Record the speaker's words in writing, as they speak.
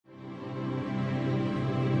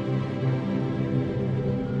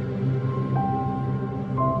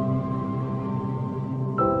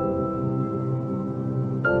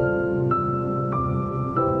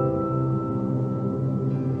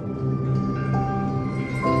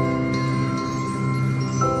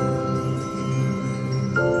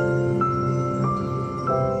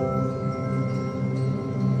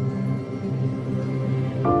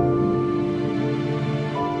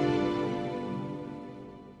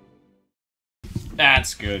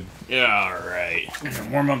That's good. Yeah, alright.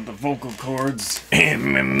 Warm up the vocal cords.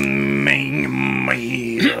 Himalayan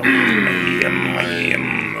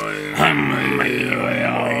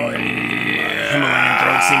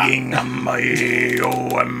throat singing.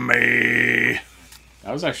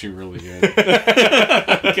 That was actually really good.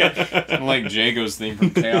 Like Jago's theme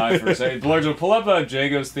from KI for a second. Blurge, pull up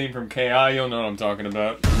Jago's theme from KI, you'll know what I'm talking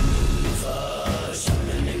about.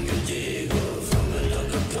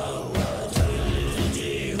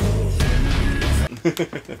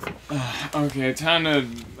 Okay, time to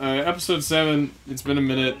episode 7. It's been a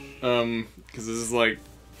minute, because this is like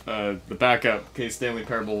the backup in case Stanley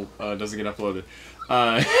Parable doesn't get uploaded.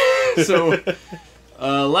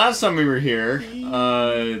 Last time we were here,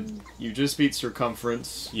 you just beat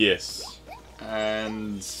Circumference. Yes.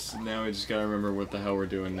 And now we just gotta remember what the hell we're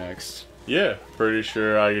doing next. Yeah, pretty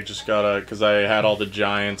sure I just gotta, because I had all the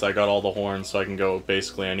giants, I got all the horns, so I can go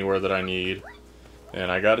basically anywhere that I need. And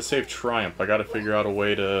I gotta save Triumph. I gotta figure out a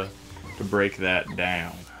way to break that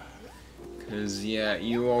down. Because, yeah,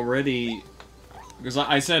 you already... Because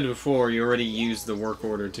I said before, you already used the work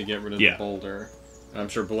order to get rid of the boulder. And I'm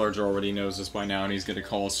sure Blurge already knows this by now, and he's gonna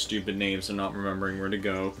call us stupid names and not remembering where to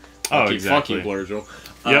go. Exactly. Fuck you, Blurge.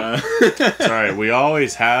 Yep. It's alright, we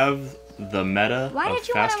always have the meta Why of did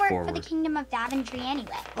you fast want to work forward. for the Kingdom of Daventry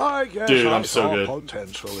anyway? I guess Dude, I I'm so saw good.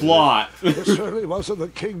 potential in Plot. It certainly wasn't the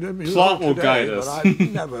kingdom you Plot know will today, guide us. but I've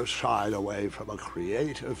never shied away from a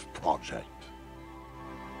creative project.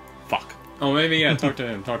 Fuck. Oh, maybe, yeah, talk to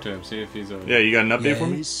him, see if he's Yeah, you got an update for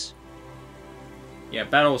me? Yeah,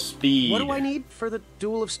 battle speed. What do I need for the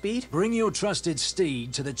Duel of Speed? Bring your trusted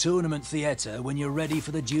steed to the tournament theatre when you're ready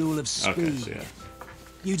for the Duel of Speed. Okay, so yeah.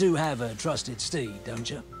 You do have a trusted steed, don't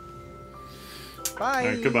you? Bye.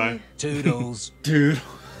 Alright, goodbye. Toodles. Dude.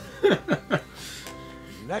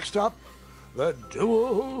 Next up, the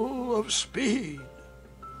Duel of Speed.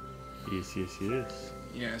 Yes, yes, yes.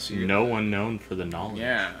 Yeah, so No one known for the knowledge.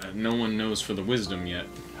 Yeah, no one knows for the wisdom yet.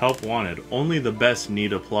 Help wanted. Only the best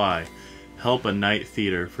need apply. Help a night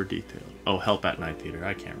theater for detail. Oh, help at night theater.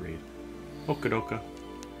 I can't read. Okadoka.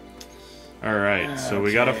 Alright, so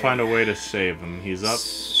we gotta find a way to save him. He's up.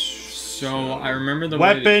 So I remember the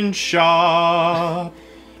Weapon shop!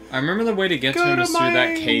 I remember the way to get to him is through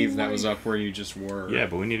that cave that was up where you just were. Yeah,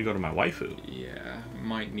 but we need to go to my waifu. Yeah,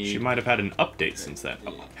 might need... She might have had an update since then.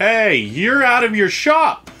 Hey, you're out of your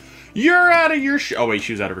shop! You're out of your shop! Oh wait,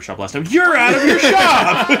 she was out of her shop last time. You're out of your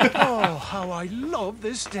shop! Oh, how I love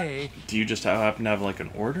this day. Do you just happen to have like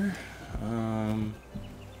an order?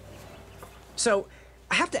 So,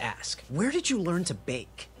 I have to ask, where did you learn to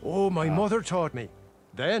bake? Oh, my mother taught me.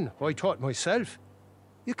 Then I taught myself.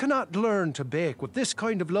 You cannot learn to bake with this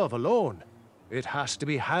kind of love alone. It has to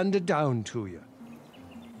be handed down to you.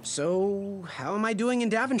 So, how am I doing in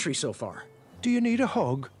Daventry so far? Do you need a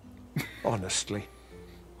hug? Honestly,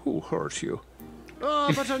 who hurt you?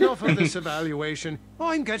 Oh, but enough of this evaluation.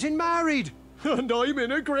 I'm getting married, and I'm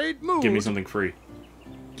in a great mood. Give me something free.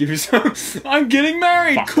 Give you some... I'm getting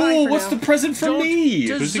married! Fuck. Cool, for what's now. the present for Don't me?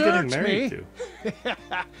 Who's he getting Desert married me. to?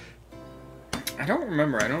 I don't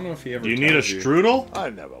remember, I don't know if he ever Do you need a tells you. strudel? I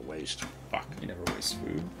never waste. Fuck. He never wastes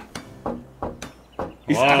food.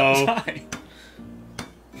 He's Hello? outside.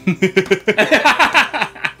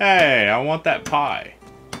 Hey, I want that pie.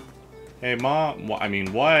 Hey, mom. I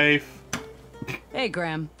mean, wife. Hey,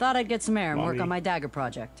 Graham. Thought I'd get some air and work Mommy. on my dagger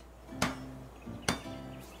project.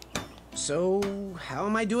 So, how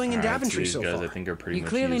am I doing in Alright, Daventry these so guys, far? I think, are pretty You much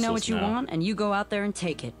clearly know what you useless now. want, and you go out there and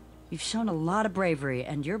take it. You've shown a lot of bravery,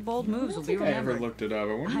 and your bold moves will be I ever remembered. looked it up.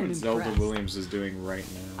 I wonder I'm what Zelda impressed. Williams is doing right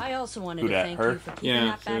now. I also wanted Who to dat, thank her? you for keeping Yeah,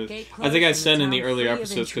 that back gate I closed think I and the said in the town earlier free of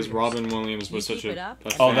episodes because intruders. Robin Williams was You such keep a, it up, a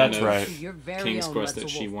and fan Oh, that's of right. your very King's own Quest Wetzel that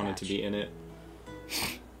she Wolf wanted to patch. be in it.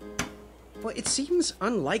 Well, it seems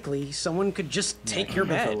unlikely someone could just take your I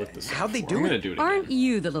don't know if I bed. looked this up How'd they before. do I'm it? gonna do it Aren't again.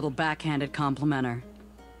 you the little backhanded complimenter?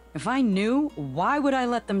 If I knew, why would I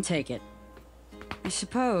let them take it? I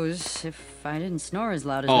suppose if I didn't snore as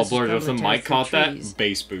loud as Oh, Mrs. Blurge, if the Proletariat mic caught through that, trees,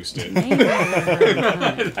 bass boosted. maybe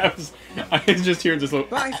I That was, I can just hear this little...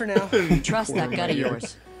 Bye for now. trust that gut of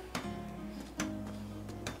yours.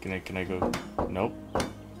 Can I go? Nope.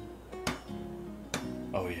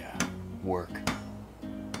 Oh yeah, work.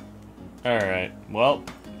 Alright, well,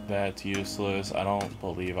 that's useless. I don't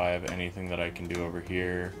believe I have anything that I can do over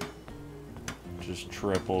here. Just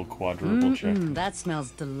triple, quadruple check. That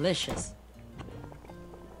smells delicious.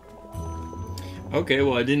 Okay,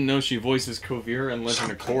 well, I didn't know she voices Kovira in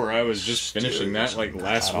Legend of Korra. I was just finishing that, like,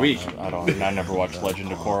 last week. I never watched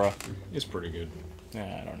Legend of Korra. It's pretty good.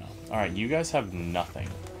 Yeah, I don't know. Alright, you guys have nothing.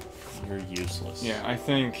 You're useless. Yeah, I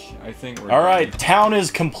think we're Alright, town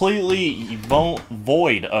is completely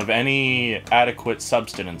void of any adequate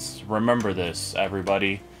substance. Remember this,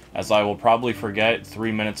 everybody, as I will probably forget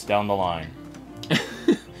 3 minutes down the line.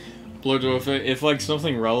 Blowjo, if like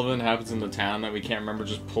something relevant happens in the town that we can't remember,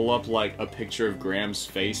 just pull up like a picture of Graham's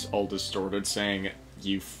face all distorted saying,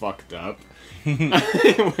 "You fucked up."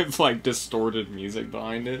 With like distorted music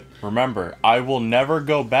behind it. Remember, I will never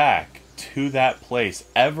go back to that place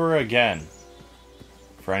ever again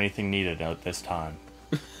for anything needed at this time.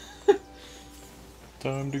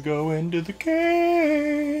 Time to go into the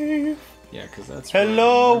cave. Yeah, because that's.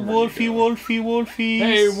 Hello, Wolfie, Wolfie, Wolfie.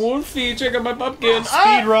 Hey, Wolfie, check out my pumpkin.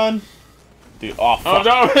 Speed run. Dude, oh fuck.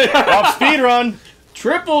 Oh, no. Oh, speed run.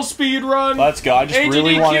 Triple speed run. Let's go. I just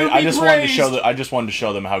really wanted. I just wanted to show them. I just wanted to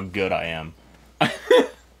show them how good I am. All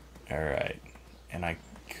right, and I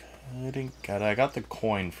couldn't get. I got the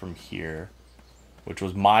coin from here, which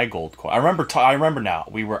was my gold coin. I remember. I remember now.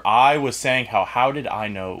 I was saying how did I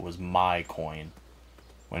know it was my coin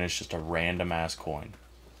when it's just a random ass coin.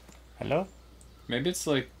 Hello. Maybe it's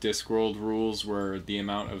like Discworld rules where the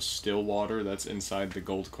amount of still water that's inside the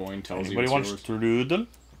gold coin tells you it's yours. Anybody want strudel?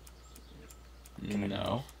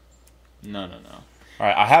 No. No.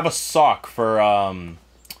 Alright, I have a sock for,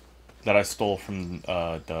 that I stole from,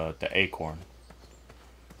 the acorn.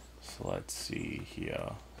 So let's see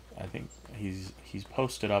here. I think he's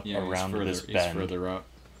posted up around this bend. He's further up.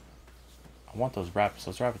 I want those rabbits.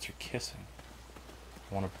 Those rabbits are kissing.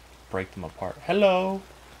 I want to break them apart. Hello!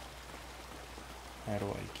 How do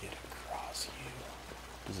I get across you?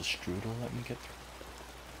 Does a strudel let me get through?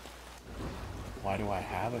 Why do I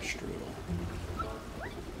have a strudel?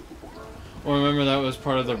 Well, remember that was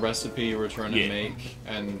part of the recipe you were trying to make,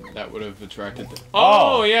 and that would have attracted the...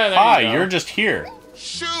 Oh, yeah, there hi, you go. You're just here.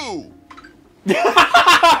 Shoo!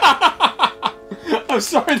 I'm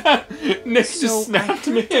sorry that Nick just snapped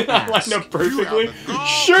me and I lined up perfectly.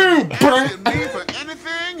 Shoo! Asking me for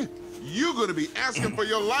anything? You're gonna be asking for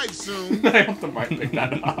your life soon. I have to might pick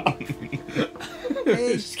that up.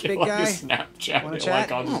 Hey, Just get big like guy. a Snapchat. Wanna Like,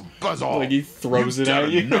 chat? I'll just, Buzz off. like he throws You've it done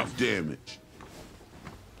at you. Enough damage.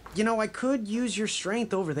 You know, I could use your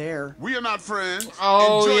strength over there. We are not friends.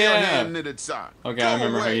 Oh, Enjoy your yeah. hand-knitted sock. Okay, Go I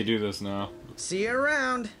remember how away. you do this now. See you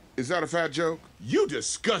around. Is that a fat joke? You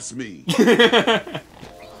disgust me. Come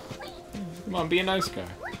on, be a nice guy.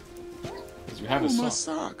 Because you have a My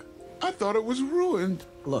sock. sock. I thought it was ruined.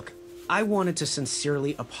 Look, I wanted to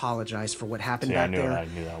sincerely apologize for what happened See, back I there.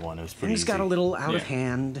 knew that one. It was pretty Things got a easy. little out of Yeah.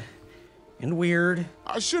 hand and weird.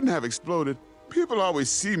 I shouldn't have exploded. People always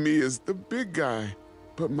see me as the big guy.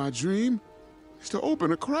 But my dream is to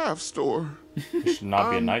open a craft store. It should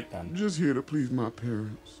not be a knight then. Just here to please my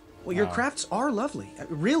parents. Well, your crafts are lovely.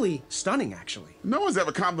 Really stunning, actually. No one's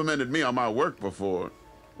ever complimented me on my work before.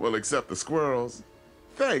 Well, except the squirrels.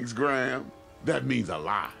 Thanks, Graham. That means a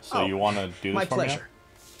lot. So you want to do this My for me? pleasure.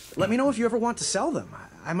 Let me know if you ever want to sell them.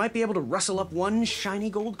 I might be able to rustle up one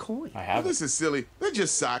shiny gold coin. I Well, have it. this is silly. They're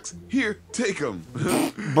just socks. Here, take them.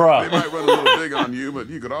 They Bruh. might run a little big on you, but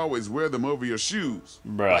you could always wear them over your shoes.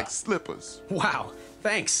 Bruh. Like slippers. Wow,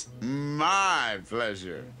 thanks. My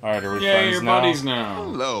pleasure. Alright, are we Yeah, friends you're now? buddies now.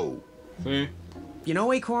 Hello. See? You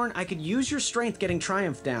know, Acorn, I could use your strength getting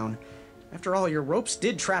Triumph down. After all, your ropes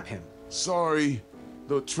did trap him. Sorry.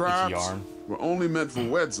 The traps yarn. were only meant for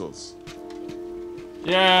Wetzels.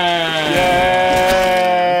 Yeah!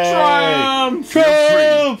 Yay! Triumph!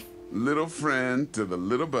 Triumph! Little friend to the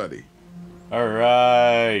little buddy.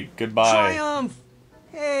 Alright, goodbye. Triumph!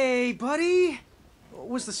 Hey, buddy!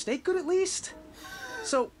 Was the steak good at least?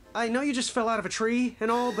 So, I know you just fell out of a tree and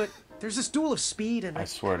all, but there's this duel of speed and I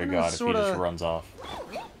swear to kinda God, if he sorta just runs off.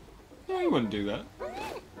 Yeah, you wouldn't do that.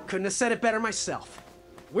 couldn't have said it better myself.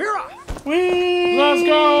 We're off! Whee! Let's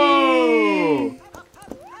go!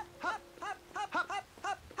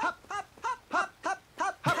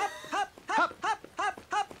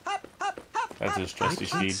 That's his I trusty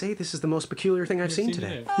can't steed. say this is the most peculiar thing I've seen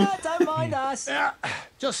today. Don't mind us.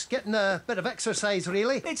 Just getting a bit of exercise,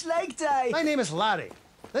 really. It's leg day. My name is Larry.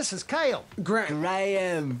 This is Kyle.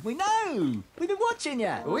 Graham. We know. We've been watching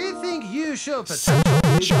you. We think you show You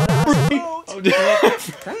potential. got our support.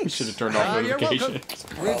 Thanks. Should have turned off You're welcome. notifications.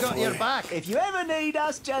 We've got your back. If you ever need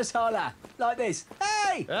us, just holler. Like this.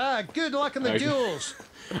 Hey! Good luck in the Okay. duels.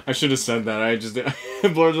 I should have said that. I just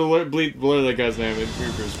blur that guy's name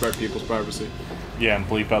and respect people's privacy. Yeah, and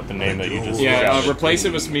bleep out the name that you just Yeah, shouted. replace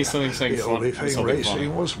it with me saying The only thing something racing funny.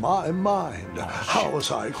 was my mind. How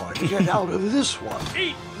was I going to get out of this one?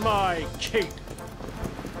 Eat my cake.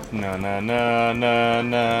 Na na na na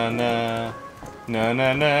na na na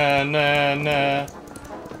na na na na.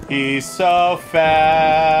 He's so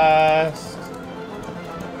fast.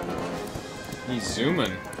 He's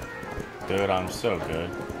zooming. Dude, I'm so good.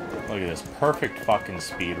 Look at this perfect fucking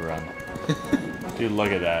speed run. Dude,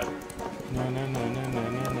 look at that.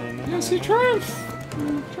 Yes, he triumphed.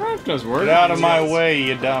 Triumph does work. Get out of my way,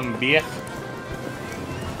 you dumb bitch.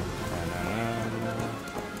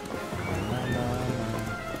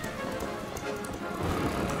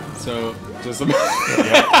 So, just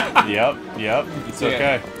yep. It's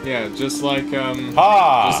okay. Yeah, just like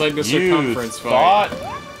Ha! just like the circumference fight.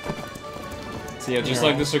 So yeah, just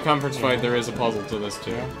like the circumference fight, there is a puzzle to this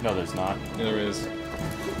too. No, there's not. Yeah, there is.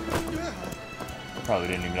 Probably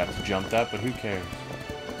didn't even have to jump that, but who cares?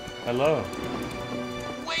 Hello.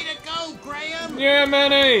 Way to go, Graham! Yeah,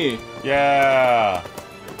 Manny! Yeah!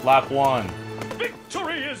 Lap 1.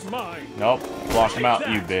 Victory is mine! Nope. Block him out,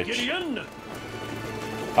 Take you that, bitch. Gideon.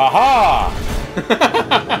 Aha!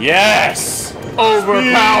 Yes!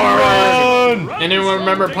 Overpowered! Anyone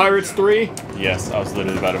remember Pirates 3? Yes, I was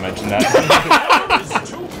literally about to mention that. It's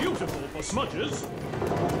too beautiful for smudges.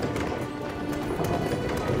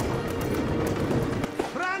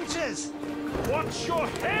 Branches! Watch your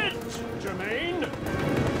head, Jermaine!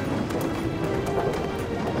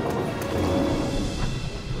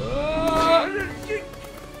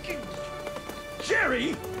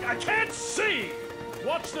 Jerry, I can't see!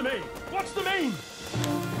 Watch the main! Watch the main!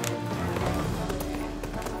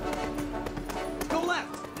 Go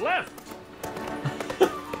left! Left!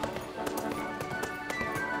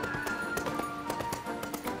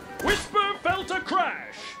 Whisper felt a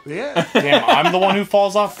crash! Yeah. Damn, I'm the one who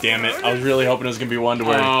falls off? Damn it. I was really hoping it was going to be one to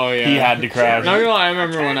where he had to crash. Not gonna lie, I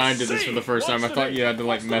remember when I did this for the first time, I thought you had to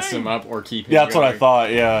like mess him up or keep him Yeah, that's what I going.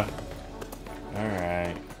 thought, yeah.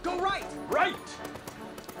 Alright. Go right! Right!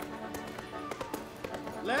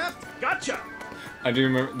 Left! Gotcha! I do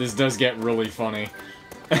remember, this does get really funny.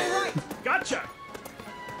 Go right! Gotcha!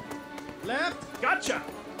 Left! Gotcha!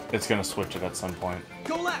 It's going to switch it at some point.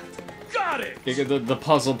 Go left! Got it! The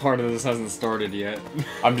puzzle part of this hasn't started yet.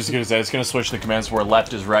 I'm just going to say, it's going to switch the commands where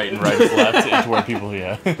left is right and right is left into where people,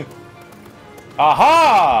 yeah.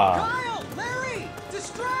 Aha! Kyle! Larry!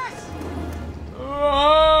 Distress!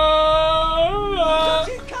 Oh, Got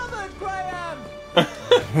you covered, Graham!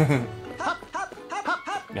 Hop, hop, hop, hop,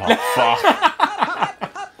 hop. Oh,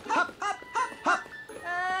 fuck.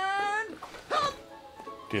 And hop!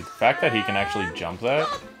 Dude, the fact that he can actually jump that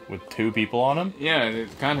with 2 people on him, yeah, it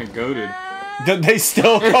kind of goated. they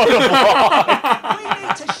still go to block. We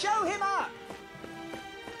need to show him up!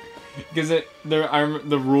 Because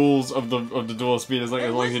the rules of the dual speed is like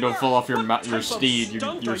as long as you don't fall off your steed,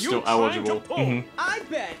 you're still eligible. I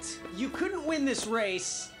bet you couldn't win this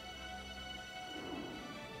race.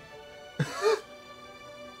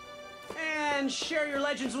 And share your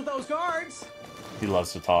legends with those guards. He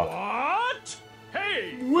loves to talk. What?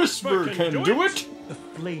 Hey! Whisper can do it! The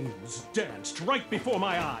flames danced right before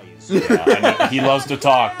my eyes. Yeah, I know. He loves to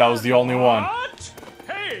talk. That was the only one. What?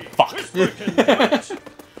 Hey! Fuck. Whisper can do it!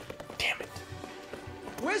 Damn it.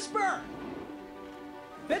 Whisper!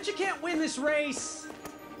 Bet you can't win this race.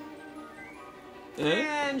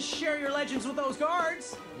 And share your legends with those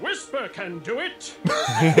guards. Whisper can do it!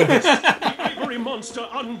 The ivory monster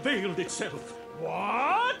unveiled itself.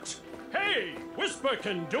 What? Hey! Whisper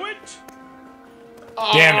can do it!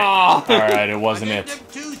 Damn it. Alright, it wasn't it. Addendum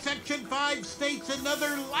 2, Section 5 states another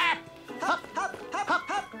lap. Hop, hop, hop, hop,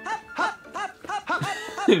 hop, hop, hop, hop, hop, hop,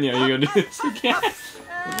 hop. Yeah, you gotta do this again.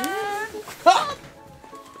 Hop!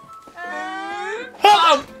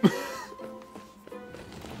 Hop!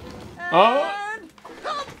 Oh!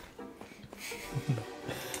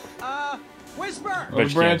 Whisper! But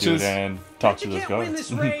you can't do branches. it and talk to You those can't win guards.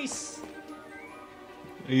 this race.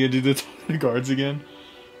 You gonna do the guards again?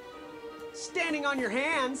 Standing on your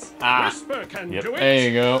hands. Whisper can Yep. do it! There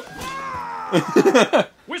you go.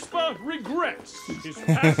 Whisper regrets his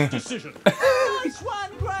past decision. Nice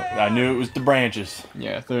one, Graham! I knew it was the branches.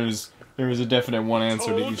 Yeah, there was a definite one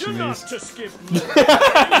answer to Told each you of not these. to skip.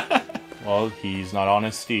 Well, he's not on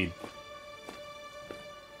his steed.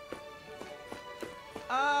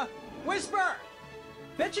 Whisper!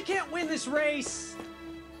 Bet you can't win this race.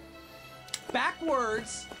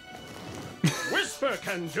 Backwards. Whisper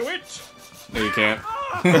can do it! No, you can't.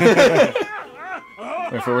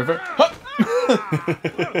 Wait for it.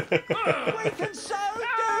 We can so do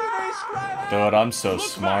this, Graham! Dude, I'm so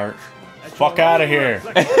smart. Fuck out of here.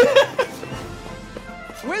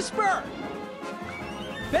 Whisper!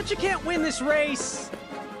 Bet you can't win this race.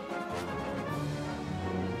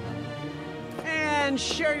 And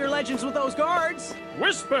share your legends with those guards.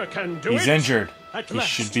 Whisper can do it! He's injured. At He last,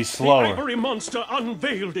 should be The slower. ivory monster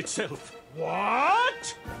unveiled itself.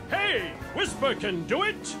 What? Hey, Whisper can do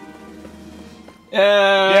it!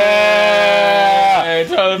 Yeah!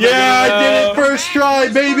 Yeah, I did it first try,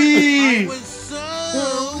 baby! I was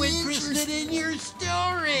so interested in your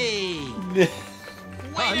story. Way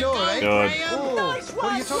to go, right? Good. Graham.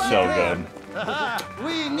 Nice one, So good.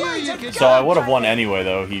 We knew you could. So I would have won anyway,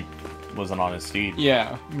 though. He wasn't on his steed.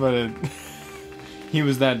 Yeah, but he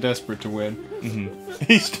was that desperate to win.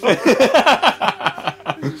 He's still...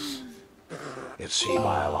 It seemed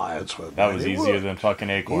my alliance with That was Mary easier worked. than fucking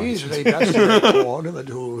Acorn. Easily bested Acorn in the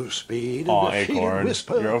duel of speed Aw, and defeated Acorn,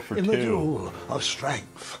 Whisper you're 0 for in the 2. duel of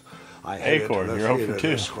strength. I headed Acorn, to the you're 0 for theater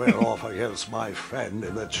 2. to square off against my friend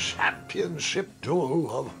in the championship duel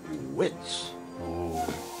of wits. Ooh.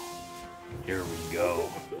 Here we go.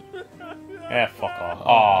 Yeah, fuck off.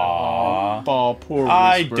 Aww. Oh, poor Whisper.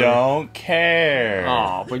 I don't care.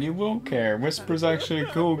 Aw, but you will care. Whisper's actually a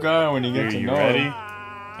cool guy when you get Are to you know ready? him.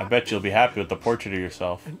 I bet you'll be happy with the portrait of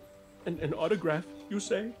yourself. An autograph, you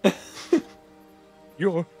say?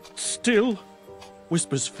 You're still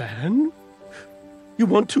Whisper's fan? You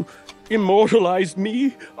want to immortalize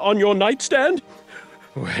me on your nightstand?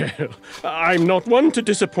 Well, I'm not one to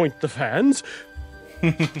disappoint the fans.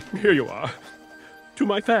 Here you are. To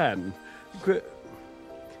my fan,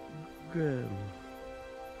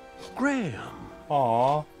 Graham.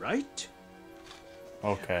 Aww. Right?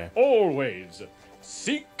 Okay. Always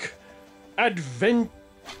seek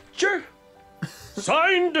adventure.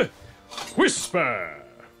 Signed, Whisper.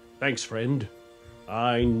 Thanks, friend.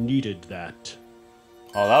 I needed that.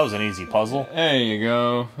 Oh, that was an easy puzzle. There you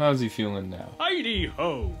go. How's he feeling now? Heidi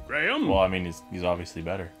ho, Graham. Well, I mean, he's obviously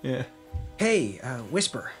better. Yeah. Hey,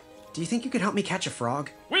 Whisper, do you think you could help me catch a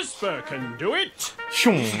frog? Whisper can do it.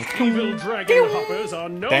 Shoo. Evil dragon hoppers are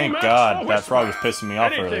no Thank match God, for that Whisper. frog was pissing me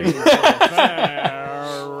off earlier. Anything for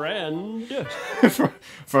a friend.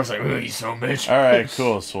 First, like, oh, you so bitch. Alright,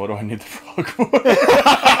 cool. So what do I need the frog for?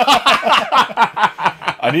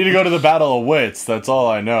 I need to go to the Battle of Wits. That's all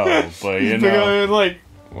I know. But, you know. Like,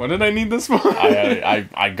 what did I need this for?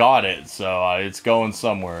 I got it, so it's going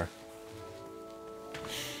somewhere.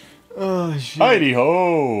 Oh, shit. Heidi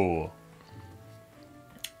ho!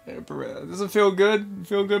 Does it feel good?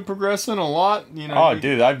 Feel good progressing a lot? You know. Oh,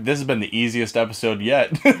 dude, this has been the easiest episode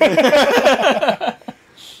yet.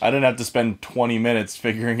 I didn't have to spend 20 minutes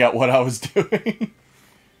figuring out what I was doing.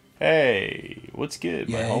 Hey, what's good,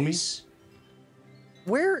 my homies?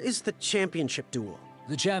 Where is the championship duel?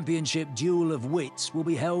 The championship duel of wits will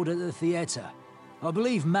be held at the theatre. I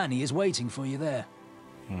believe Manny is waiting for you there.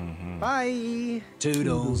 Bye.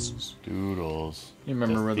 Toodles. Doodles. You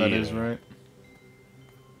remember where that is, right?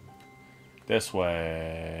 This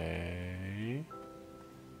way.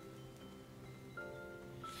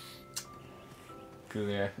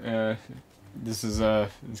 Yeah. This is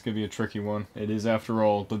it's gonna be a tricky one. It is, after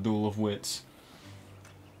all, the duel of wits.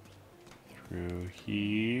 Through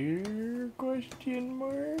here? Question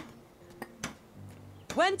mark.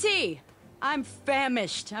 Wenty! I'm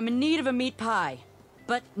famished. I'm in need of a meat pie.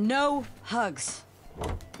 But no hugs.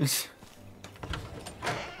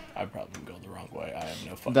 I probably can go the wrong way. I have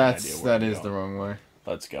no fucking idea where That I'm is going. the wrong way.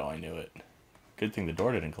 Let's go. I knew it. Good thing the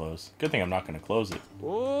door didn't close. Good thing I'm not going to close it.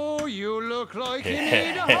 Oh, you look like you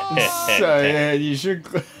need a hug. So, yeah, you should.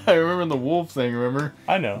 I remember the wolf thing. Remember?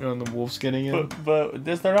 I know. You know, and the wolf's getting in. But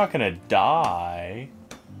they're not going to die.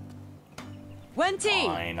 Wenty!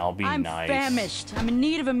 Fine, I'll be I'm nice. famished. I'm in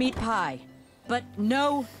need of a meat pie. But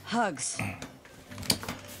no hugs.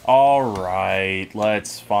 Alright,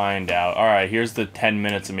 let's find out. Alright, here's the 10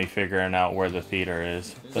 minutes of me figuring out where the theater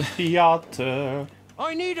is. The theater.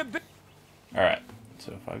 I need a bit. Alright,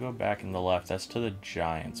 so if I go back in the left, that's to the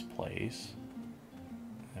Giant's place.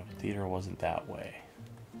 The theater wasn't that way.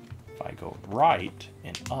 If I go right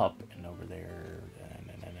and up and over there.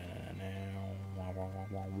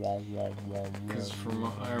 Because from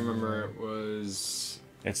what I remember, it was.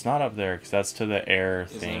 It's not up there, because that's to the air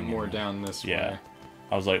Isn't thing. it more down this Yeah. way?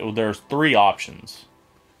 I was like, oh, there's 3 options.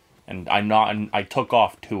 And I took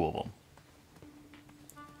off 2 of them.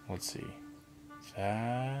 Let's see. Is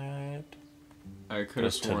that... I could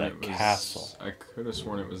have Goes to sworn the it was. castle. I could have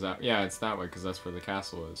sworn it was that. Yeah, it's that way because that's where the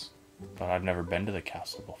castle is. But I've never been to the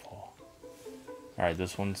castle before. Alright,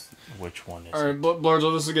 this one's... Which one is Alright,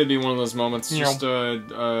 Blargel, this is gonna be one of those moments. Yeah. Just go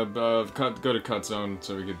to cut zone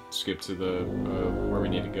so we could skip to the where we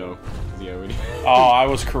need to go. Yeah, we. Oh, I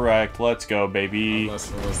was correct. Let's go, baby. Unless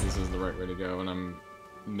this is the right way to go, and I'm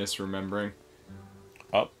misremembering.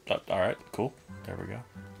 Oh, alright, cool. There we go.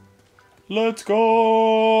 Let's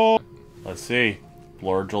go! Let's see.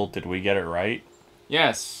 Blorgel, did we get it right?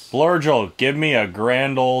 Yes. Blurgel, give me a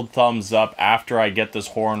grand old thumbs up after I get this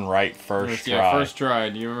horn right first try. Yeah, first try.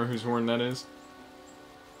 Do you remember whose horn that is?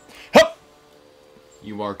 Hup!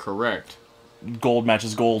 You are correct. Gold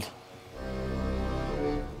matches gold.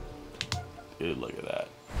 Dude, look at that.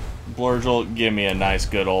 Blurgel, give me a nice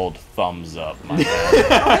good old thumbs up, my man.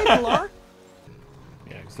 Yeah,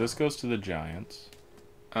 because this goes to the giants.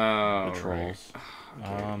 Oh, the trolls.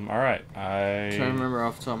 Right. Alright, I'm trying to remember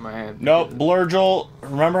off the top of my head. Nope, Blurgel,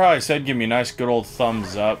 remember how I said give me a nice good old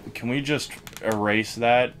thumbs up? Can we just erase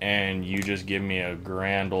that and you just give me a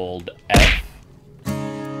grand old F?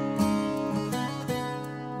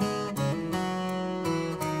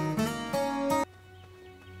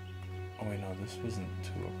 Oh wait, no, this wasn't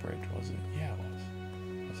to a bridge, was it? Yeah,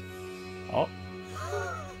 it was. Oh.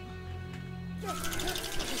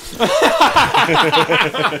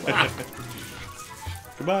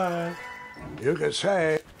 Goodbye. You could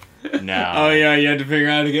say. Now. Oh yeah, you had to figure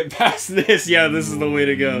out how to get past this. Yeah, this is the way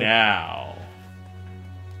to go. Now.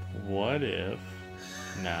 What if...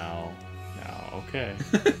 Now, okay.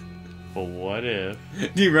 But what if...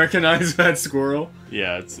 Do you recognize that squirrel?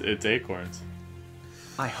 Yeah, it's acorns.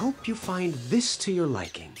 I hope you find this to your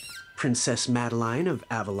liking, Princess Madeline of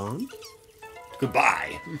Avalon.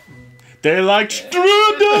 Goodbye. They like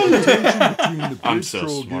strudel! Between the I'm bridge so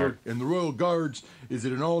troll smart. gear and the royal guards is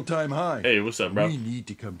at an all-time high. Hey, what's up, bro? We need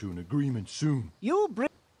to come to an agreement soon.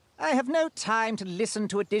 I have no time to listen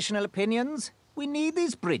to additional opinions. We need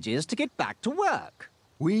these bridges to get back to work.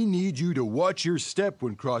 We need you to watch your step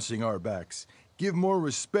when crossing our backs. Give more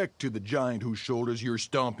respect to the giant whose shoulders you're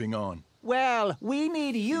stomping on. Well, we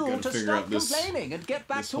need you to stop this- complaining and get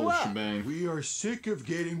back This to whole work. shebang. We are sick of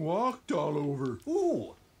getting walked all over.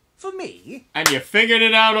 Ooh, for me? And you figured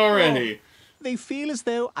it out already. They feel as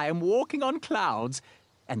though I am walking on clouds,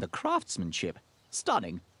 and the craftsmanship,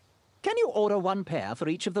 stunning. Can you order one pair for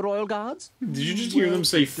each of the royal guards? Did you just hear them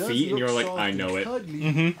say feet and you're like, I know it.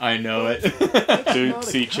 I know it. Dude,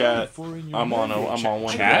 see chat. I'm on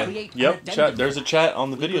one. Chat? Yep, chat. There's a chat on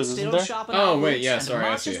the videos, isn't there? Oh, wait, yeah, sorry,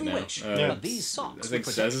 I see it now. Yeah. I think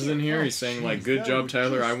Sez is in here. He's saying, like, good job,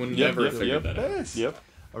 Tyler. I would never have figured that out. Yep.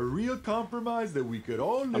 A real compromise that we could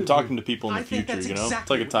all live I'm talking to with. people in the I think future, that's you know?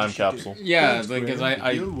 exactly It's like a time capsule. Yeah, Thanks, because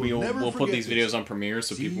Brandon. we'll put these forget videos this. on Premiere,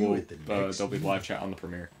 so See people you at the next there'll be live chat on the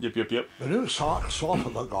Premiere. Yep. The new socks off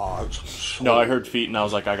of the gods. No, I heard feet and I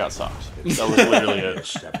was like, I got socks. That was literally it.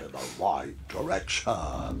 Step in the right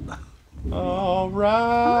direction.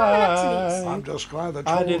 Alright. I'm just glad the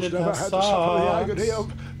I trolls didn't never have had to suffer the socks. agony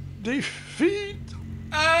of defeat.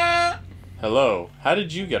 Hello. How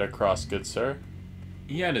did you get across, good sir?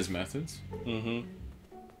 He had his methods. Mm-hmm.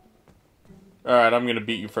 Alright, I'm gonna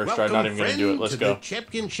beat you first try. Not even gonna do it. Let's go.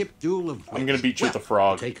 Championship duel of I'm gonna beat you with Well, the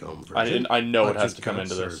frog. Take home I know it But has just to come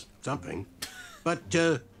counts into or this. Something. But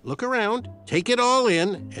look around, take it all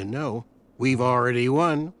in, and know we've already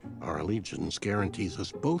won. Our allegiance guarantees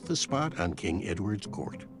us both a spot on King Edward's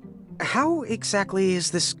court. How exactly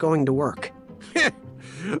is this going to work?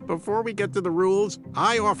 Before we get to the rules,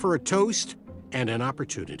 I offer a toast and an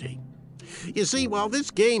opportunity. You see, while this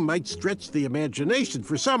game might stretch the imagination,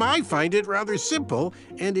 for some I find it rather simple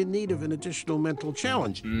and in need of an additional mental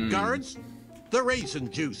challenge. Guards, the raisin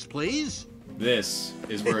juice, please. This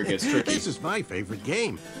is where it gets tricky. This is my favorite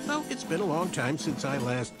game, though it's been a long time since I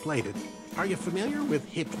last played it. Are you familiar with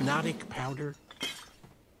hypnotic powder?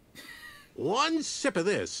 One sip of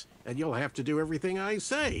this, and you'll have to do everything I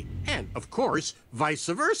say. And, of course, vice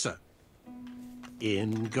versa.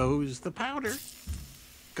 In goes the powder.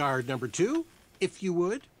 Guard number 2, if you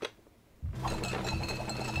would.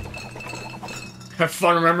 Have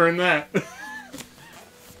fun remembering that.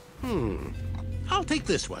 I'll take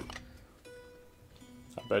this one.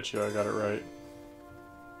 I bet you I got it right.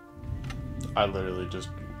 I literally just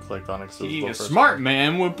clicked on it. 'cause it was He, the a first smart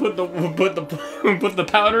man, would put the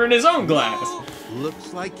powder in his own glass.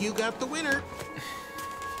 Looks like you got the winner.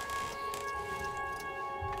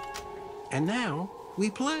 And now we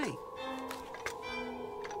play.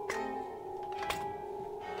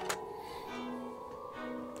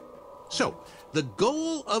 So, the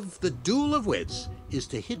goal of the Duel of Wits is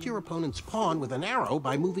to hit your opponent's pawn with an arrow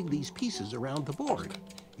by moving these pieces around the board.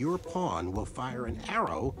 Your pawn will fire an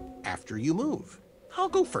arrow after you move. I'll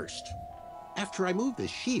go first. After I move the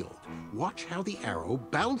shield, watch how the arrow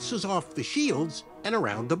bounces off the shields and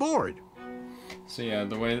around the board. So yeah,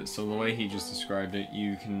 the way he just described it,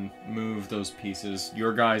 you can move those pieces.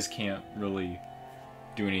 Your guys can't really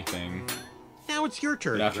do anything. Now it's your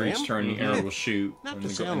turn, But after Graham. each turn, the arrow will shoot. Not and to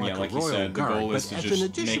the sound yeah, like a you royal said, the guard, goal but is to as just an make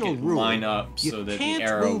additional it rule, line up you so that the can't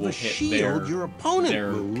arrow move will a hit shield their, your opponent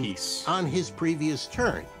their moved piece. on his previous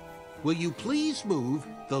turn. will you please move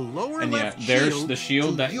the lower And yeah, left there's shield the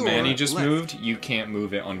shield to that your Manny just left. moved. You can't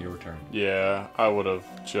move it on your turn. Yeah, I would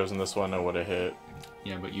have chosen this one. I would have hit.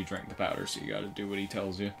 Yeah, but you drank the powder, so you gotta do what he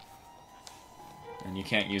tells you. And you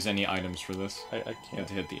can't use any items for this. I can't. You have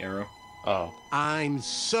to hit the arrow. Oh. I'm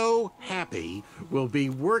so happy we'll be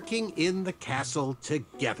working in the castle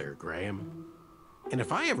together, Graham. And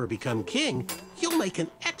if I ever become king, you'll make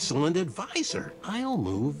an excellent advisor. I'll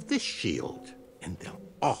move this shield, and they'll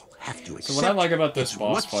all have to accept. So what I like about this it's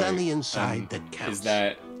boss what's fight on the inside that counts. is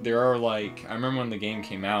that there are, like, I remember when the game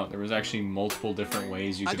came out, there was actually multiple different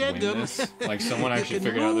ways you could win this. Like, someone actually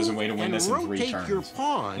figured out there's a way to win this in 3 turns. Your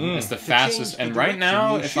pawn It's the fastest, and right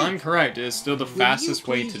now, if I'm correct, it's still the fastest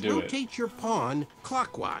way to do it. Rotate your pawn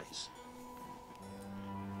clockwise.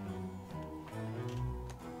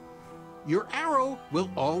 Your arrow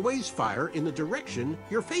will always fire in the direction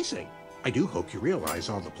you're facing. I do hope you realize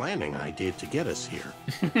all the planning I did to get us here.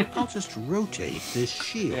 I'll just rotate this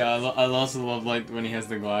shield. Yeah, I also love, like, when he has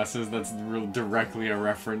the glasses, that's real directly a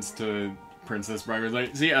reference to Princess Bride.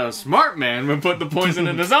 Like, see, a smart man would put the poison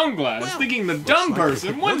in his own glass, thinking the dumb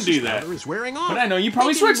person wouldn't do that. But I know you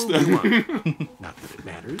probably switched them. Not that it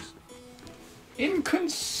matters.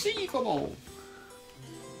 Inconceivable.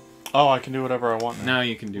 Oh, I can do whatever I want now. Now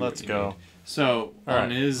you can do Let's go. Need. So, All on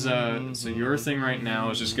right. his, so your thing right now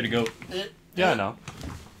is just gonna go... Yeah, I know.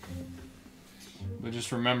 But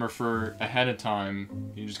just remember, for ahead of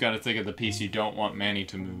time, you just gotta think of the piece you don't want Manny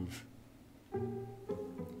to move.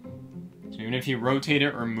 So even if you rotate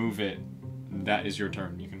it or move it, that is your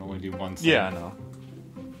turn. You can only do one thing. Yeah, I know.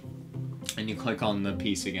 And you click on the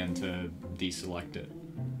piece again to deselect it.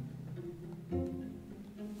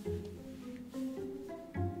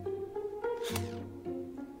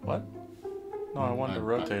 What? No, I wanted to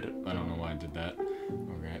rotate it. I don't know why I did that.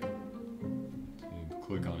 Okay. So you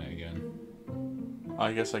click on it again.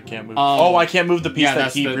 I guess I can't move. Oh, I can't move the piece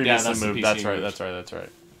that he previously that's moved. the That's piece right. he That's right. That's right.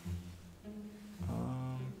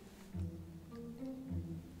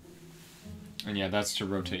 And yeah, that's to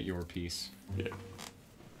rotate your piece. Yeah.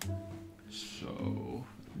 So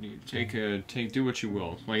you do what you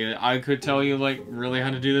will. Like, I could tell you, like, really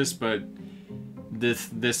how to do this, but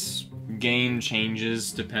this game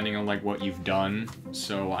changes depending on, like, what you've done,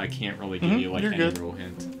 so I can't really give you, like, any real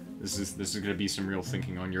hint. This is gonna be some real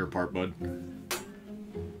thinking on your part, bud.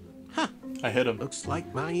 Huh. I hit him. Looks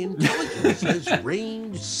like my intelligence has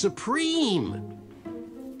reigned supreme.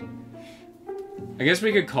 I guess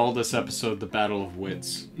we could call this episode the Battle of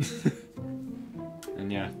Wits.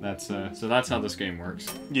 And yeah, that's so that's how this game works.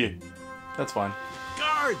 Yeah, that's fine.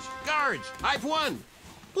 Guards! Guards! I've won!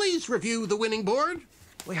 Please review the winning board.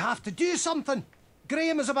 We have to do something.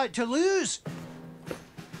 Graham is about to lose.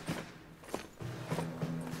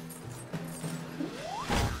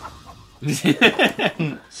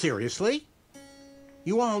 Seriously?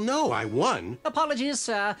 You all know I won. Apologies,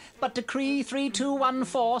 sir, but Decree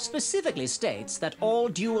 3214 specifically states that all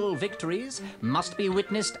duel victories must be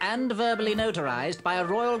witnessed and verbally notarized by a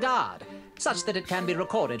royal guard, such that it can be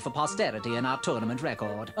recorded for posterity in our tournament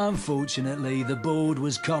record. Unfortunately, the board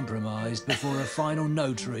was compromised before a final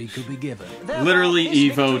notary could be given. Literally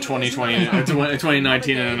EVO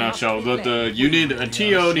 2019 in a nutshell. You need a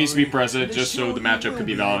TO needs to be present just so the matchup could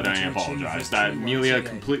be valid. I apologize. That Amelia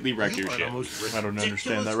completely wrecked your shit. I don't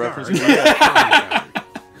understand that reference.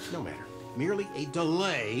 No matter. Merely a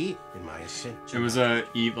delay in my ascent. It was like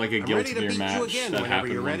a Guilty Gear beat you match again that whenever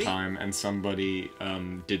happened you're one ready. time, and somebody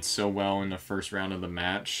did so well in the first round of the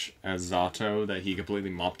match as Zato that he completely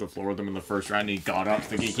mopped the floor with them in the first round. And he got up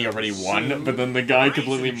thinking he already won, but then the guy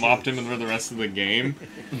completely mopped him for the rest of the game.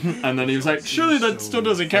 And then he was like, "Surely that still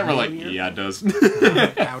doesn't count." We're like, "Yeah, it does."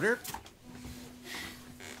 Powder.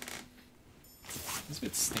 It's a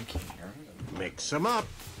bit stinky here. Mix them up.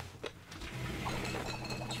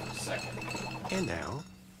 For a second. And now,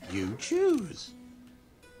 you choose.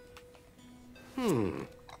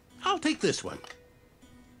 I'll take this one.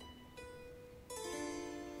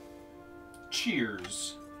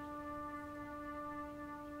 Cheers.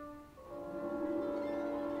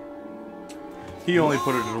 He only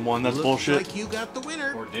put it in one. That's Looks bullshit. like you got the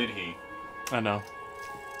winner. Or did he? I know.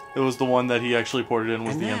 It was the one that he actually poured it in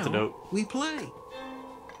was And the now antidote. we play.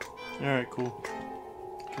 Alright, cool.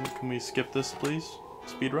 Can we skip this, please?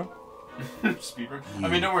 Speedrun? Speedrun? I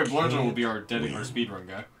mean, don't worry, Bludgeon will be our dedicated speedrun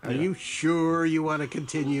guy. Are you sure you want to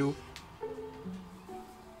continue?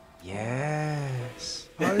 Yes.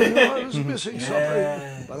 I knew I was missing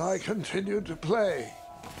something, but I continued to play.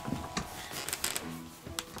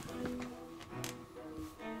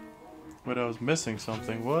 But I was missing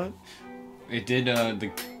something. What? It did,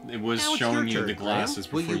 it was Now it's showing your you the turn, glasses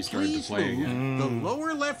Graham. before you started to Please play move again. the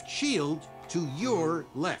lower left shield to your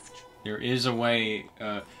left. There is a way.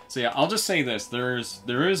 So yeah, I'll just say this: there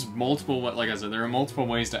is multiple. Like I said, there are multiple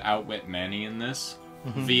ways to outwit Manny in this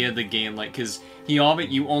via the game. Like, because you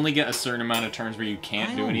only get a certain amount of turns where you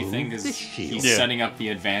can't do anything because he's setting up the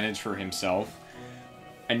advantage for himself,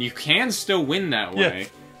 and you can still win that way.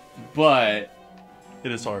 But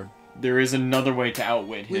it is hard. There is another way to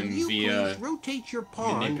outwit him via rotate your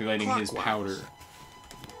pawn manipulating his powder.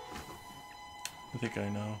 I think I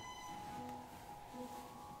know.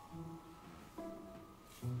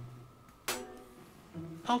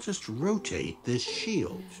 I'll just rotate this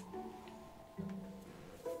shield.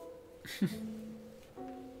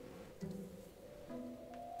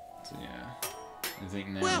 So yeah, I think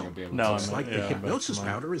now Well, you'll be able looks to. like the hypnosis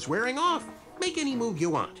powder is wearing off. Make any move you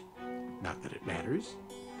want. Not that it matters.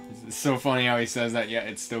 It's so funny how he says that, yet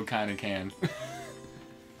it still kind of can.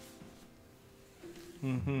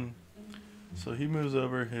 So he moves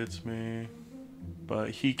over, hits me, but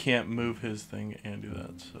he can't move his thing and do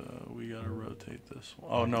that. So we gotta rotate this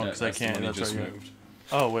one. Oh no, because I can't. That's just right. moved.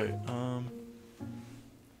 Oh wait.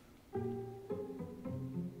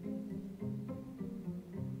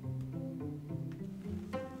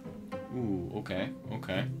 Ooh. Okay.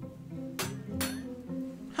 Okay.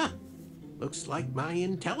 Huh. Looks like my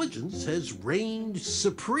intelligence has reigned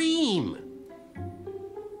supreme.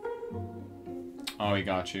 Oh, he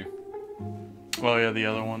got you. Oh yeah, the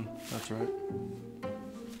other one. That's right.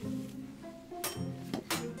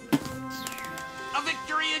 A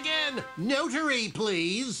victory again! Notary,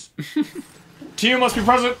 please! Team must be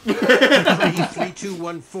present!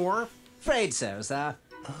 3214. Afraid so, sir.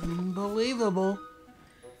 Unbelievable.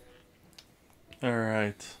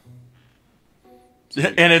 Alright.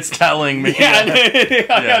 And it's telling me. Yeah,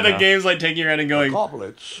 Yeah, the no. game's like taking your head and going. The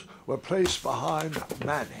goblets were placed behind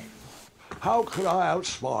Manny. How could I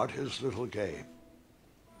outsmart his little game?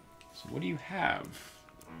 So what do you have?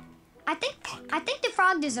 I think the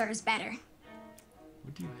frog deserves better.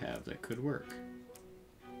 What do you have that could work?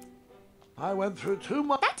 I went through too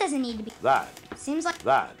much. That doesn't need to be. That. Seems like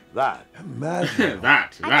That. Imagine.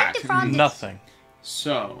 that. I think the frog. Nothing.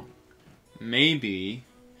 So, maybe.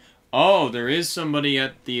 Oh, there is somebody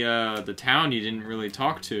at the town you didn't really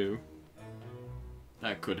talk to.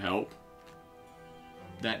 That could help.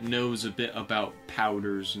 That knows a bit about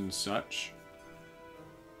powders and such.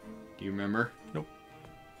 Do you remember? Nope.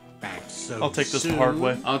 Back so I'll take this the soon. hard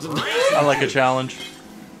way. I like a challenge.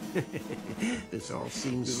 This all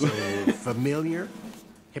seems so familiar.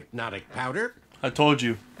 Hypnotic powder. I told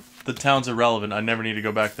you, the town's irrelevant. I never need to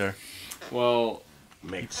go back there. Well,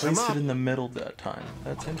 Mix them Placed up. it in the middle that time.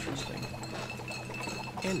 That's interesting.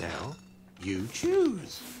 And now, you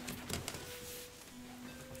choose.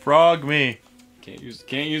 Frog me. can't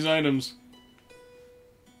use items.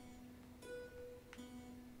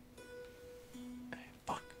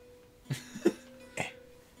 Fuck.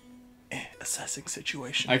 Assessing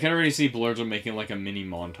situation. I can already see Blurge making like a mini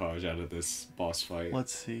montage out of this boss fight.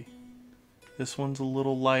 Let's see. This one's a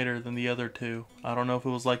little lighter than the other two. I don't know if it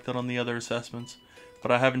was like that on the other assessments,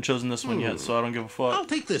 but I haven't chosen this one yet, so I don't give a fuck. I'll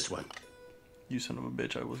take this one. You son of a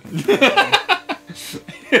bitch! I was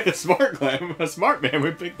gonna. Smart Glam, a smart man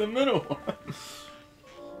would pick the middle one.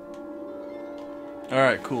 All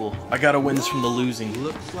right, cool. I gotta win this from the losing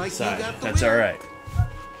Looks like side. you got the That's win. all right.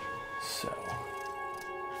 So.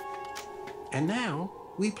 And now,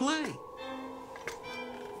 we play.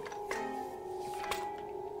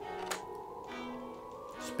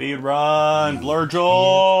 Speed run,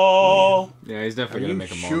 Blurgle. Yeah, he's definitely Are gonna you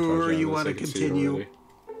make a montage. sure out of you this, wanna I can see it continue? already.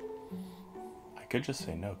 I could just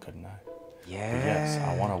say no, couldn't I? Yeah. But yes,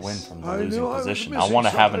 I want to win from the I losing knew I was position. I missing want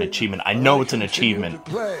to have an something. achievement. I know I it's an continued achievement.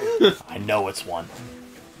 to play. I know it's one.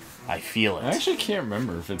 I feel it. I actually can't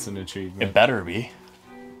remember if it's an achievement. It better be.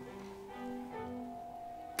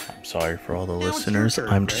 I'm sorry for all the Now it's listeners. your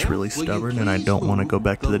turn, I'm just Graham. really Will you stubborn and I please don't want to move go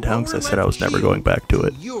back to the town because I lower said I was left never going shield back to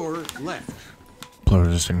it. Your left. Blur,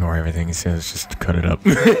 just ignore everything he says. Just cut it up.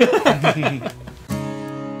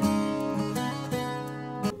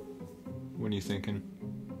 What are you thinking?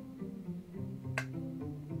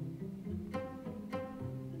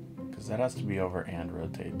 Because that has to be over and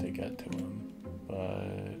rotate to get to him. But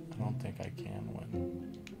I don't think I can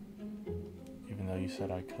win. Even though you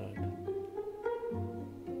said I could.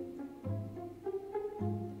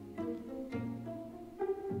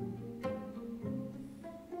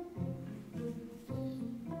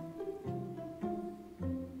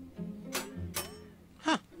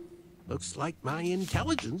 Looks like my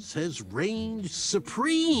intelligence has reigned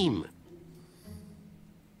supreme.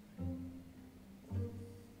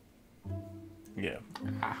 Yeah.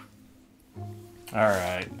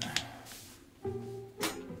 Alright.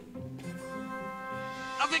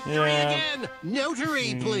 A victory again!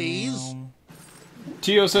 Notary, please.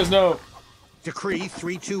 Tio says no. Decree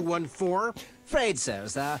 3214. Afraid so,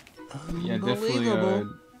 sir. Yeah, definitely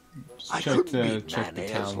I check couldn't the beat check the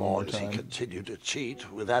Manny town as one more long as he time. continued to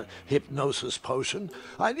cheat with that hypnosis potion.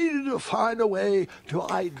 I needed to find a way to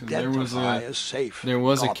identify a safe. There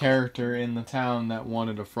was a goblet. character in the town that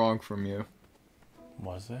wanted a frog from you.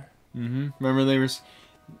 Was there? Mm-hmm. Remember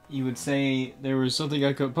you would say there was something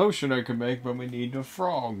a potion I could make, but we need a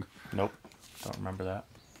frog. Nope. Don't remember that.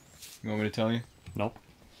 You want me to tell you? Nope.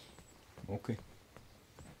 Okay.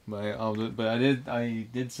 But I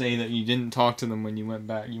did say that you didn't talk to them when you went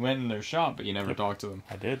back. You went in their shop, but you never talked to them.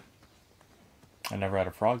 I did. I never had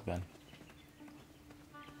a frog then.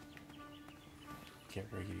 Get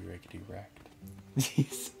rickety wrecked.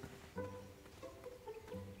 Jeez.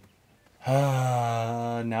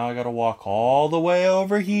 Now I gotta walk all the way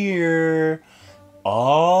over here.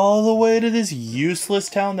 All the way to this useless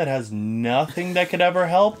town that has nothing that could ever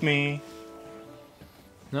help me.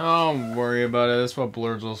 Don't worry about it. That's what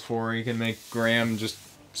Blurgle's for. He can make Graham just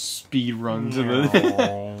speed runs of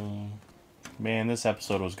it. Man, this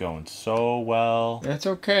episode was going so well. It's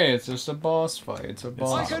okay. It's just a boss fight. It's a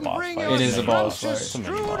boss fight. It is a boss fight.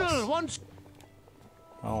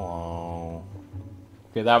 Hello.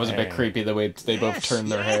 Okay, that was a bit creepy the way they both turned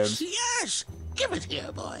their heads. Yes! Give it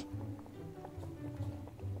here, boy.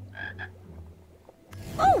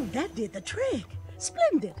 Oh, that did the trick.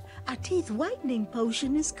 Splendid. Our teeth whitening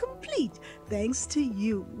potion is complete, thanks to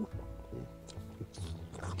you.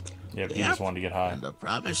 Yep, he just wanted to get high. And a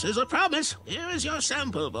promise is a promise. Here is your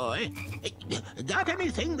sample, boy. Got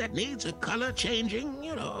anything that needs a color changing?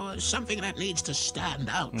 You know, something that needs to stand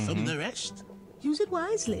out from the rest? Use it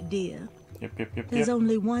wisely, dear. Yep. There's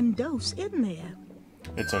only one dose in there.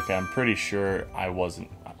 It's okay. I'm pretty sure I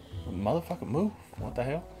wasn't... Motherfucker, move. What the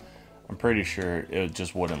hell? I'm pretty sure it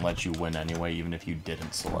just wouldn't let you win anyway, even if you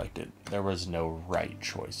didn't select it. There was no right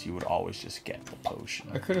choice. You would always just get the potion.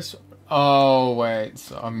 I could have... Oh, wait.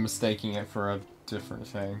 So I'm mistaking it for a different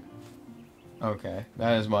thing. Okay.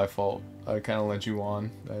 That is my fault. I kind of let you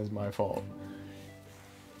on. That is my fault.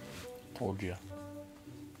 Told you.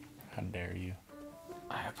 How dare you?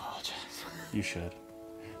 I apologize. You should.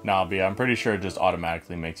 Nah, but yeah, I'm pretty sure it just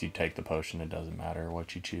automatically makes you take the potion. It doesn't matter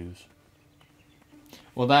what you choose.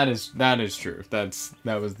 Well, that is true. That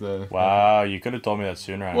was the... Wow, you could have told me that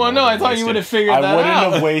sooner. Well, no, I thought you would have figured that out. I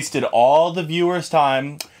wouldn't have wasted all the viewers'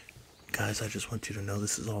 time. Guys, I just want you to know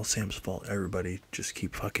this is all Sam's fault. Everybody just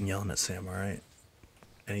keep fucking yelling at Sam, alright?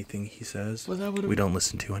 Anything he says, we don't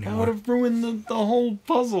listen to anymore. That would have ruined the whole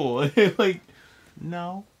puzzle. Like...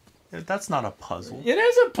 No. That's not a puzzle. It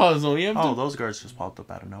is a puzzle. You have those guards just popped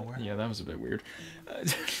up out of nowhere. Yeah, that was a bit weird.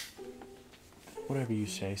 Whatever you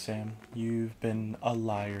say, Sam. You've been a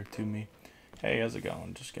liar to me. Hey, how's it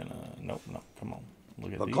going? Just gonna... Nope, come on.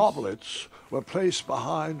 Look at The these. goblets were placed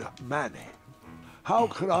behind Manny. How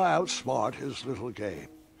could I outsmart his little game?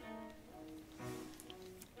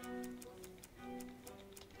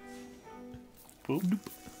 Boop.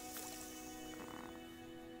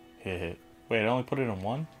 Hit. Wait, I only put it in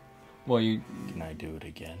one? Well, Can I do it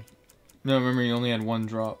again? No, remember, you only had one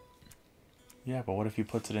drop. Yeah, but what if he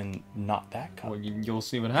puts it in not that cup? Well, you'll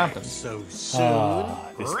see what happens. So soon.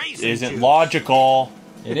 This isn't logical.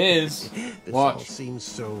 It is. This Watch. all seems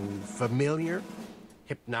so familiar.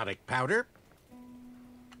 Hypnotic powder.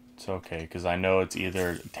 It's okay, because I know it's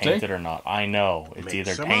either tainted or not. I know. It's Mix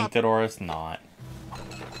either 'em tainted or it's not.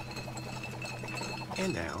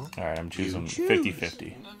 And now... Alright, I'm choosing choose.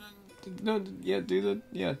 50-50. No, do that.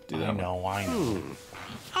 I know.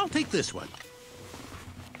 I'll take this one.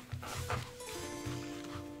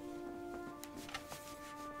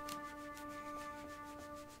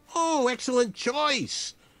 Oh, excellent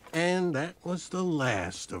choice! And that was the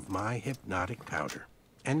last of my hypnotic powder.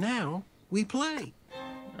 And now we play.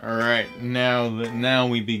 All right, now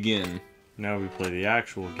we begin. Now we play the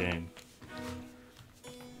actual game.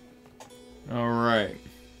 All right.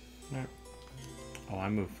 Oh, I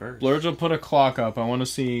moved first. Blurge will put a clock up. I want to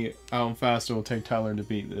see how fast it will take Tyler to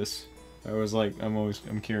beat this.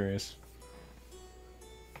 I'm curious.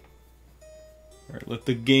 All right, let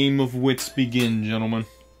the game of wits begin, gentlemen.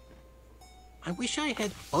 I wish I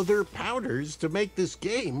had other powders to make this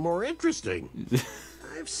game more interesting.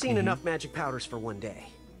 I've seen enough magic powders for one day.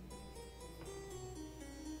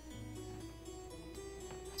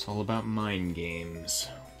 It's all about mind games.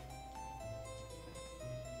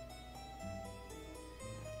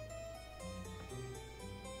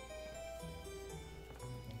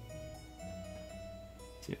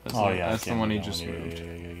 Yeah, that's the one he just moved.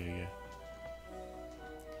 Yeah.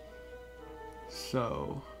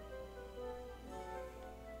 So...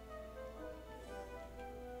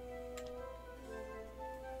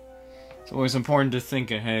 It's always important to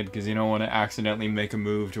think ahead, because you don't want to accidentally make a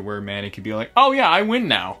move to where Manny could be like, oh yeah, I win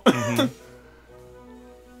now.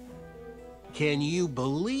 Can you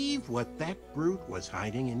believe what that brute was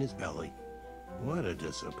hiding in his belly? What a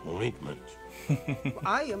disappointment.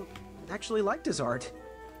 I actually liked his art.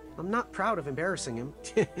 I'm not proud of embarrassing him.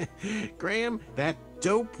 Graham, that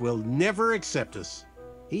dope will never accept us.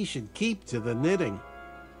 He should keep to the knitting.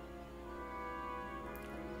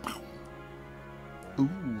 Ooh,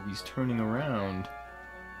 he's turning around.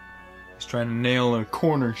 He's trying to nail a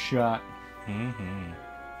corner shot. Mm-hmm.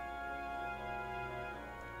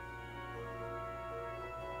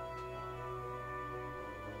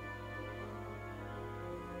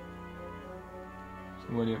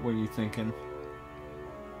 So what are you thinking?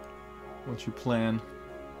 What's your plan?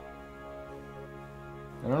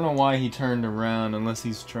 I don't know why he turned around unless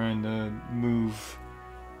he's trying to move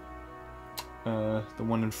the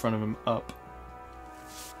one in front of him up.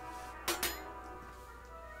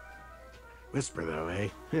 Whisper, though, eh?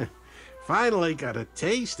 Finally got a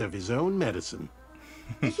taste of his own medicine.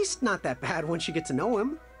 He's not that bad once you get to know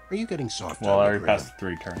him. Are you getting soft? Well, I already passed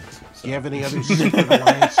 3 turns. So. Do you have any other secret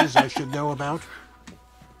alliances I should know about?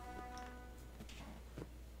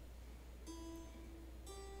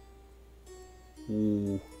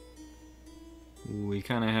 Ooh. Ooh, he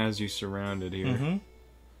kind of has you surrounded here. Mm-hmm.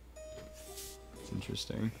 It's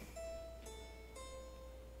interesting.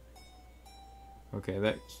 Okay,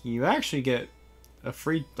 that you actually get a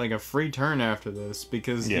free turn after this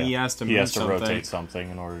because he has to move something. Rotate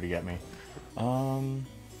something in order to get me.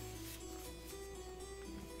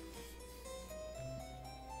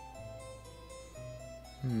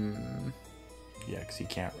 Yeah, because he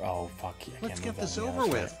can't. Oh fuck! Let's get this over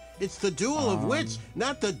with. It's the duel of wits,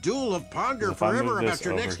 not the duel of ponder forever about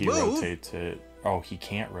your next move. He rotates it. Oh, he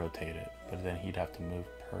can't rotate it, but then he'd have to move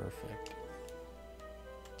perfect.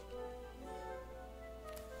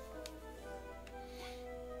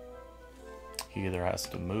 He either has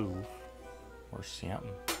to move or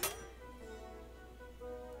something.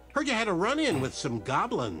 Heard you had a run-in with some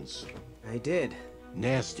goblins. I did.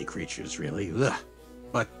 Nasty creatures, really. Ugh.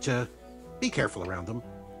 But be careful around them.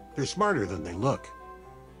 They're smarter than they look.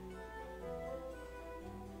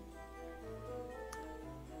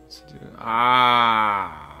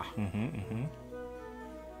 Ah.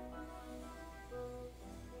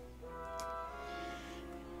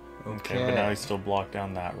 Okay, but now he's still blocked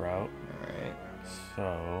down that route. Alright.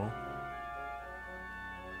 So...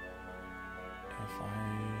 if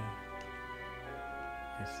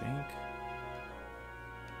I think...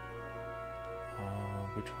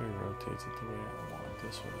 which way rotates it the way I want it?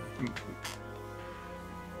 This way.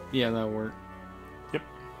 Yeah, that'll work. Yep.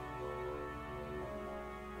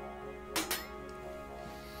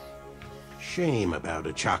 Shame about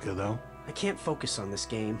Achaka, though. I can't focus on this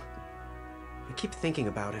game. I keep thinking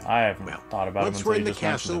about him. I haven't thought about him Once until we're in you the just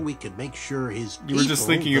mentioned castle, him. we could make sure his You were just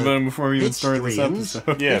thinking about him before we even started this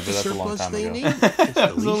episode. Yeah, but that's a long time ago. It's the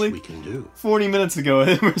It was least only we can do. 40 minutes ago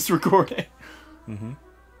it was recording. Mm-hmm.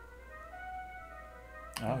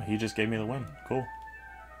 Oh, he just gave me the win. Cool.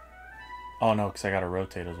 Oh no, because I got to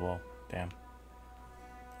rotate as well. Damn.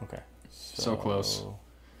 Okay. So close.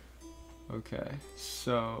 Okay,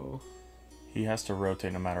 so... he has to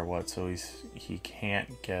rotate no matter what, so he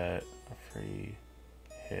can't get a free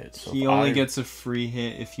hit. So he only gets a free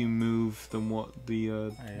hit if you move the I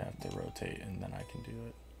have to rotate and then I can do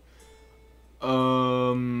it.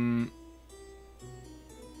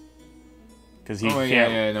 Because he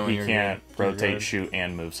can't rotate, shoot,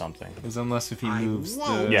 and move something. Because unless if he moves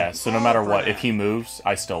the... Yeah, so no matter what, if he moves,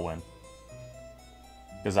 I still win.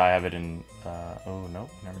 Because I have it in... oh,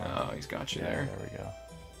 nope, never mind. Oh, he's got you there. There we go.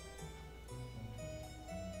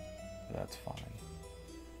 That's fine.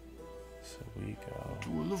 So we go...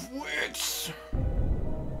 Duel of Wits!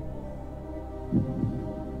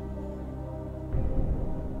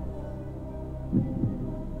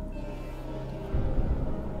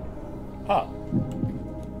 Oh.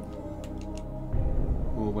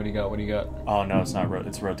 Ooh, what do you got? What do you got? Oh, no, it's not.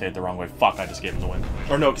 It's rotated the wrong way. Fuck, I just gave him the win.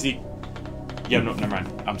 Or no, because he... Yeah, no, never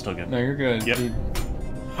mind. I'm still good. No, you're good. Yep. Dude.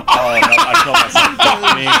 Oh, no, I killed myself.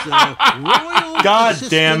 Fuck me. God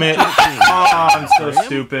damn it. Oh, I'm so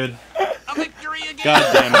stupid. A victory again.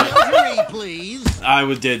 God damn it. Victory, please.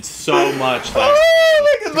 I did so much. Like,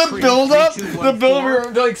 the build up, the build we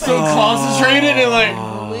were like so concentrated and like,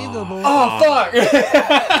 oh fuck.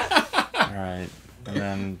 All right, and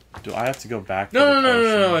then do I have to go back?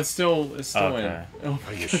 No, it's still okay. in. Oh,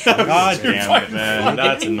 are you sure? God damn it, man,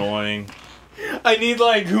 that's annoying. I need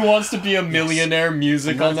like Who Wants to Be a Millionaire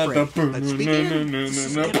music on that. Let's begin. This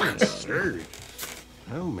is getting absurd.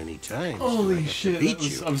 How many times? Holy shit!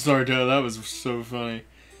 I'm sorry, Tyler. That was so funny.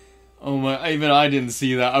 Oh my! Even I didn't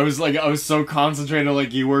see that. I was so concentrated,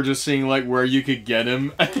 like you were, just seeing like where you could get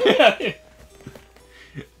him.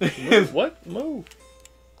 What? Move.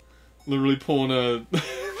 Literally pulling a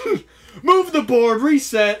move the board,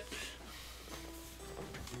 reset.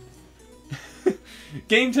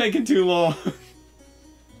 Game taking too long.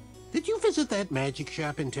 Did you visit that magic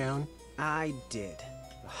shop in town? I did.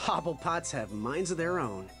 The Hobblepots have minds of their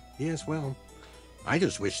own. Yes, well, I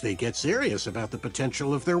just wish they'd get serious about the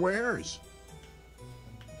potential of their wares.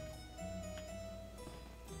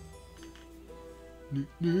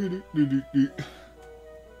 Alright,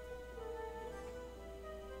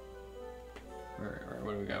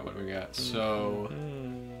 what do we got? So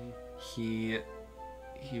he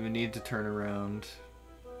would need to turn around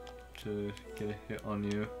to get a hit on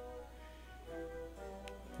you.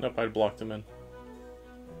 Nope, I'd blocked him in.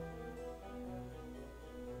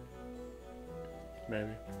 Maybe.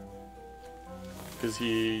 Because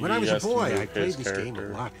when I was a boy, I played this game a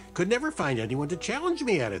lot. Could never find anyone to challenge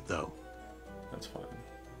me at it, though. That's fine.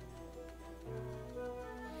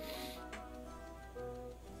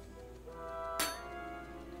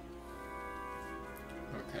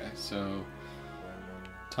 Okay, so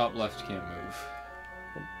top left can't move.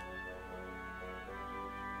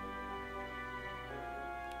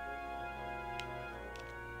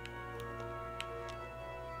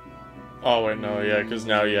 Oh wait, no, yeah, because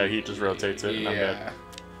now, yeah, he just rotates it, and I'm dead.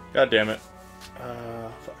 God damn it.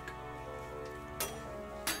 Fuck.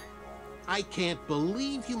 I can't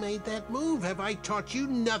believe you made that move. Have I taught you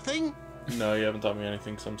nothing? No, you haven't taught me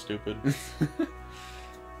anything, so I'm stupid.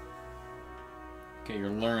 Okay,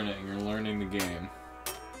 you're learning the game.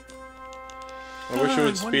 I wish it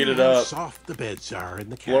would speed it up. Soft the beds are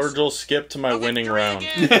in the castle. Lord will skip to my winning round.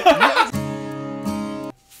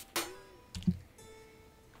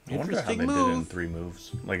 I wonder how they did it in 3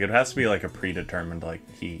 moves. Like, it has to be like a predetermined, like,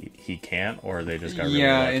 he can't, or they just got really lucky.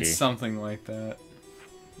 Yeah, it's something like that.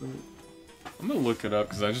 I'm gonna look it up,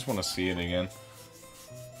 because I just want to see it again.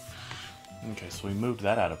 Okay, so we moved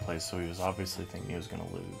that out of place, so he was obviously thinking he was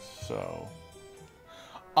gonna lose, so...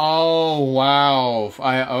 Oh, wow.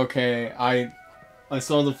 I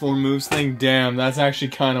saw the 4 moves thing. Damn, that's actually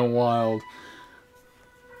kind of wild.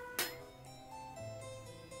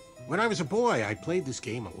 When I was a boy, I played this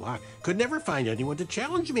game a lot. Could never find anyone to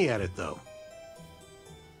challenge me at it, though.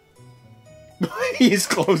 He's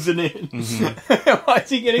closing in. Mm-hmm. Why is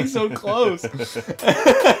he getting so close?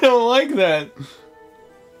 I don't like that.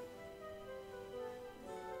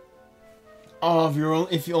 Oh,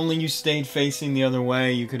 if only you stayed facing the other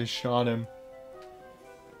way, you could have shot him.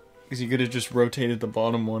 Because you could have just rotated the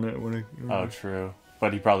bottom one. It would have. Oh, true.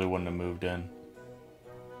 But he probably wouldn't have moved in.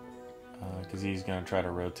 Because he's going to try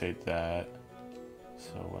to rotate that.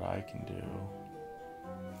 So what I can do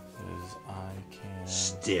is I can...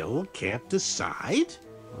 Still can't decide?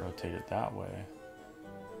 Rotate it that way.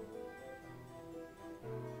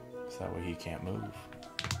 So that way he can't move.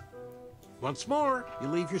 Once more, you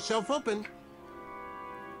leave yourself open.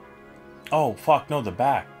 Oh, fuck, no, the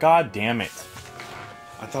back. God damn it.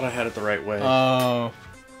 I thought I had it the right way. Oh.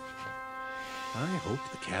 I hope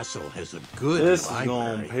the castle has a good this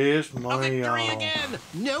library. This is gonna piss me off. Victory again!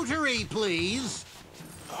 Notary, please!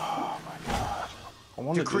 Oh my god. I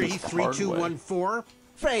want Decree to do this the hard 3214.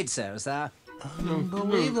 Afraid so, sir.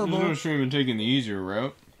 Unbelievable. No shame in taking the easier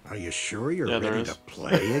route. Are you sure you're ready to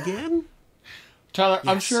play again? Tyler, yes.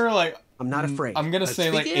 I'm sure, like... I'm not afraid. I'm gonna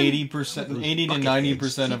say like 80%, 80 to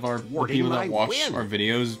 90% of the people that watch our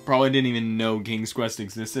videos probably didn't even know King's Quest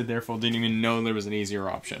existed, therefore didn't even know there was an easier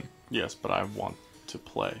option. Yes, but I want to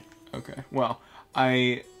play. Okay, well,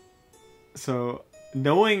 so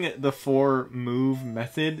knowing the 4 move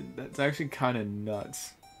method, that's actually kind of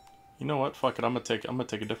nuts. You know what? Fuck it. I'm gonna take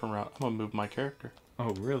a different route. I'm gonna move my character.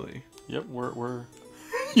 Oh, really? Yep. We're we're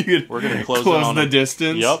gonna close the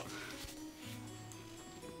distance. Yep.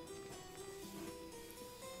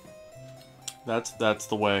 That's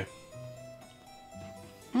the way.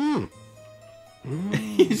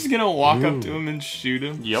 He's gonna walk up to him and shoot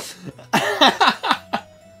him. Yep.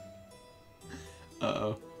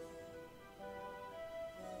 Uh-oh.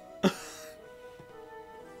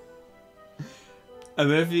 And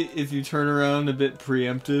then if you turn around a bit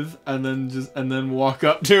preemptive and then walk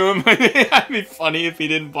up to him, it'd be funny if he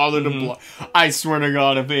didn't bother to block. I swear to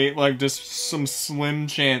God, if they like just some slim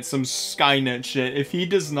chance, some Skynet shit, if he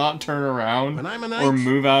does not turn around or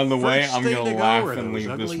move out of the way, I'm gonna laugh and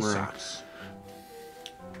leave this room.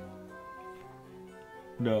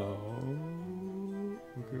 No.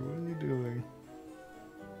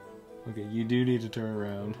 Okay, you do need to turn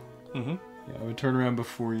around. Mm-hmm. Yeah, I would turn around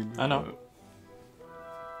before you. I know.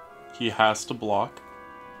 He has to block,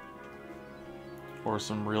 or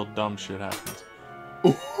some real dumb shit happens.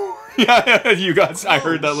 Yeah, you guys. I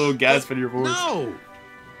heard that little gasp in your voice. No.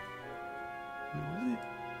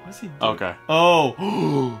 What's he doing? Okay.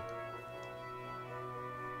 Oh.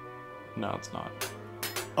 No, it's not.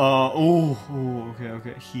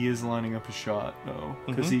 Okay. He is lining up a shot though,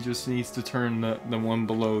 because he just needs to turn the one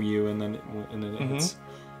below you, and then it's.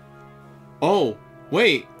 Oh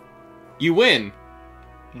wait, you win.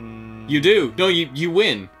 You do. No, you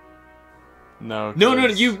win. No.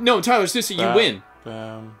 No, Tyler, seriously, you win.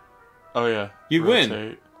 Bam. Oh yeah. You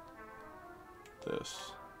win.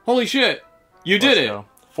 This. Holy shit! You did it. Go.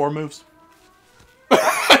 4 moves.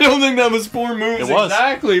 I don't think that was 4 moves It was.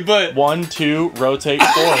 exactly, but 1, 2, rotate, 4.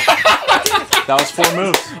 That was 4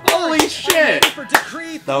 moves. Holy shit!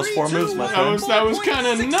 That was 4 moves, my friend. That was kind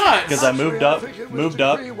of nuts. Because I moved up,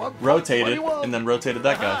 rotated, and then rotated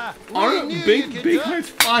that guy. Big high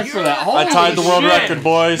five for that. Holy I tied the world shit. record,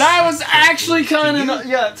 boys. That was actually kind of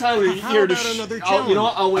yeah, Tyler. Here to you know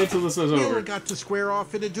what? I'll wait till this is over. You got to square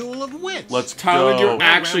off in a duel of wits. Let's Tyler, go. you're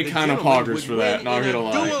actually kind of poggers for that. Not gonna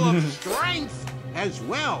lie. Duel of strength as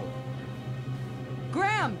well.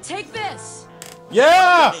 Graham, take this.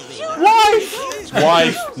 Yeah! Wife!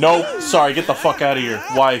 Wife. Nope. Sorry, get the fuck out of here.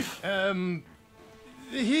 Wife.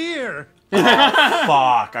 Here. Oh,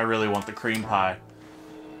 fuck. I really want the cream pie.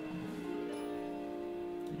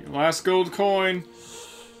 Last gold coin.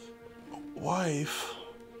 Wife.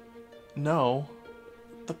 No.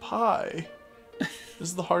 The pie. This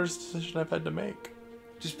is the hardest decision I've had to make.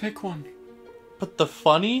 Just pick one. But the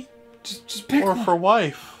funny? Just pick or one. for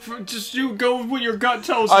wife? Just you go with what your gut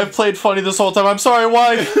tells you. I've played funny this whole time. I'm sorry,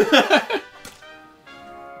 wife.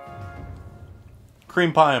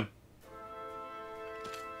 Cream pie him.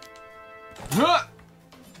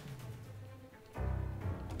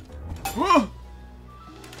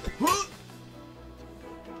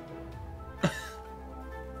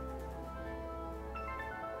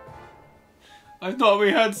 I thought we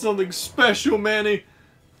had something special, Manny.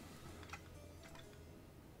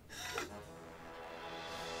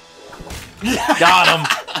 Got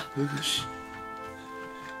him.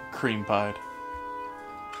 Cream pied.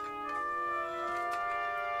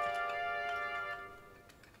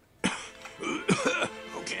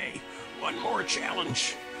 Okay, one more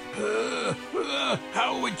challenge.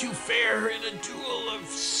 How would you fare in a duel of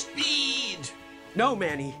speed? No,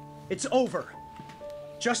 Manny. It's over.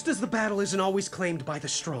 Just as the battle isn't always claimed by the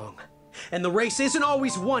strong, and the race isn't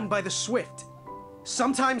always won by the swift,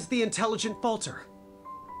 sometimes the intelligent falter.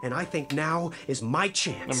 And I think now is my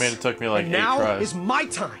chance. I mean, it took me like and 8 now tries. is my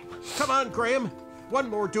time. Come on, Graham. One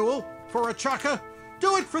more duel for a chaka.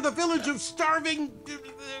 Do it for the village of starving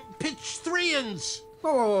Pitch-3ans.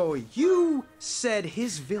 Oh, you said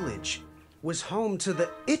his village was home to the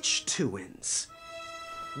Itch-2ins.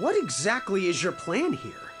 What exactly is your plan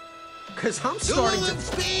here? Because I'm starting to...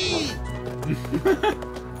 speed!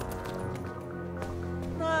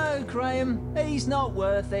 No, Graham, he's not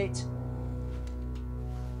worth it.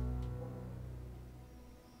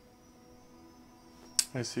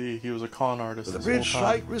 I see. He was a con artist With the this bridge whole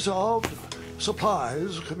time. strike resolved,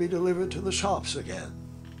 supplies can be delivered to the shops again.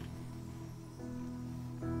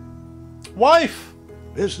 Wife!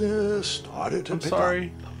 Business started to I'm pick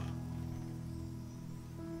sorry. up.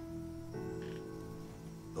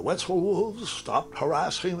 The Wetzel wolves stopped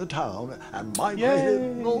harassing the town and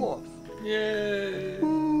migrated north. Yay!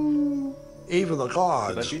 Even the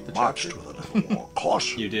guards beat the marched chapter? with a little more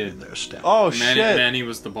caution You did. in their step. Oh, Manny, shit. Manny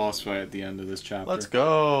was the boss fight at the end of this chapter. Let's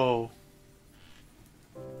go.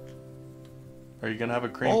 Are you gonna have a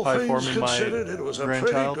cream All pie for things me, my considered, it was a pretty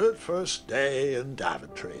grandchild? good first day in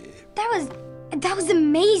Daventry. That was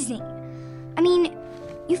amazing. I mean,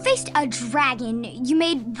 you faced a dragon, you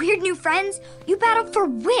made weird new friends, you battled for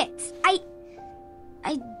wits. I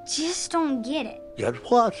just don't get it. Get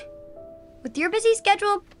what? With your busy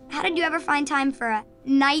schedule, how did you ever find time for a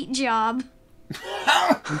night job?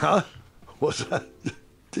 Huh? Was that...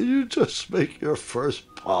 Did you just make your first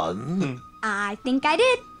pun? I think I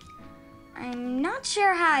did. I'm not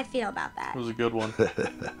sure how I feel about that. It was a good one.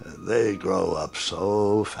 They grow up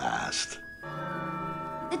so fast.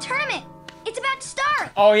 The tournament! It's about to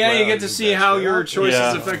start! Oh yeah, Well, you get to see how your choices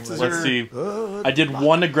Yeah, affect let's your... see. I did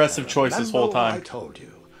one aggressive choice this whole Remember what I time. told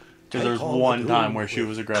you. Because there was Take all one the time duel where she with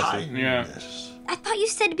was aggressive. kindness. I thought you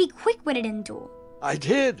said to be quick-witted in duel. I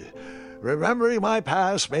did. Remembering my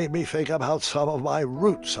past made me think about some of my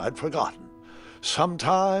roots I'd forgotten.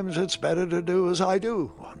 Sometimes it's better to do as I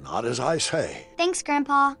do, not as I say. Thanks,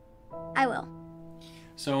 Grandpa. I will.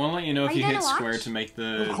 So I want to let you know if you hit square to make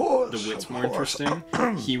the wits more interesting,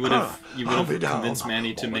 you would have convinced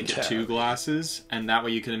Manny to make it 2 glasses, and that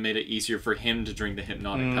way you could have made it easier for him to drink the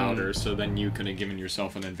hypnotic powder, so then you could have given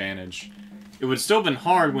yourself an advantage. It would have still been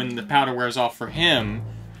hard when the powder wears off for him,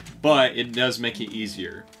 but it does make it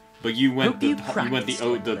easier. But you went the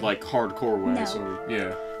like hardcore way, No. so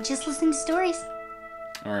yeah. Just listening to stories.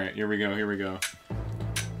 All right, here we go. Here we go.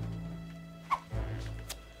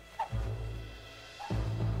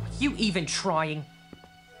 You even trying?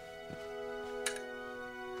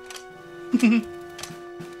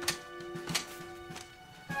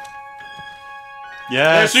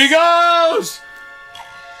 Yes. There she goes!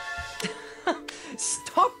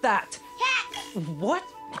 Stop that! What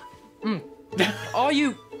are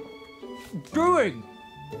you doing?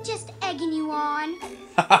 Just egging you on.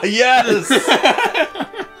 Yes!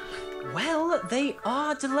 Well, they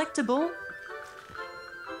are delectable.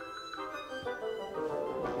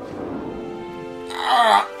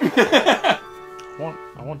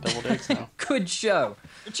 I want deviled eggs now. Good show.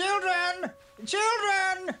 Children!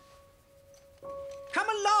 Children! Come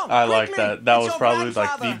along! I like quickly. that. That It's was your probably like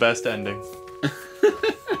grandfather. the best ending.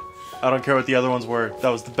 I don't care what the other ones were. That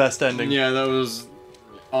was the best ending. Yeah, that was...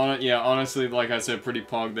 honestly, like I said, pretty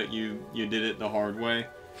pog that you did it the hard way.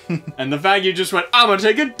 And the fact you just went, I'm gonna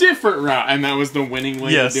take a different route, and that was the winning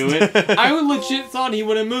way to do it. I would legit thought he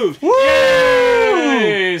would have moved. Woo!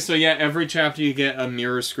 Yay! So yeah, every chapter you get a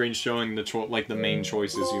mirror screen showing the main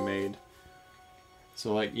choices you made.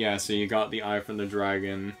 So like, yeah, so you got the eye from the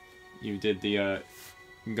dragon, you did the,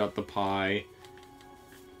 you got the pie,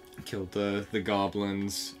 killed the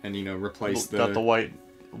goblins, and replaced the... Got the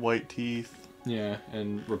white teeth. Yeah,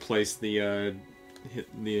 and replaced the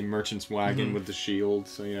merchant's wagon with the shield.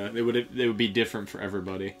 So yeah, it would be different for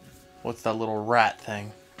everybody. What's that little rat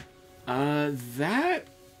thing? That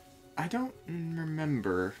I don't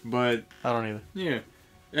remember, but I don't either. Yeah,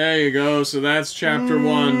 there you go. So that's chapter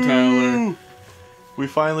 1, Tyler. We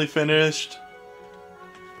finally finished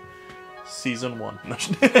season 1.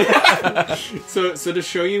 So to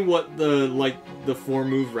show you what the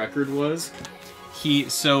 4-move record was, he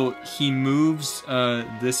moves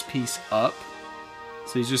this piece up.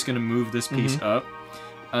 So he's just gonna move this piece up,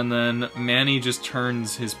 and then Manny just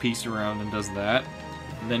turns his piece around and does that.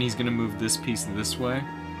 And then he's gonna move this piece this way,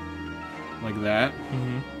 like that.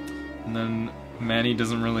 And then Manny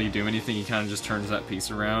doesn't really do anything. He kind of just turns that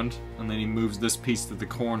piece around, and then he moves this piece to the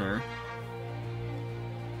corner.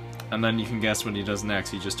 And then you can guess what he does next.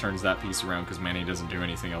 He just turns that piece around because Manny doesn't do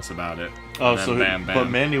anything else about it. Oh, then so bam, bam. but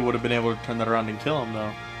Manny would have been able to turn that around and kill him,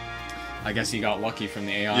 though. I guess he got lucky from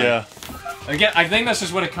the AI. Yeah. Again, I think that's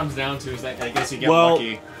just what it comes down to, is that I guess you get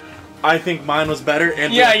lucky. I think mine was better,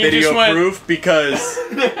 and Yeah, there's you video just went- proof, because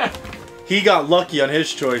he got lucky on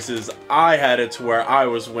his choices. I had it to where I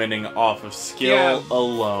was winning off of skill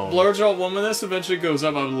alone. Blurjaw won when this eventually goes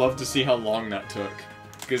up. I would love to see how long that took.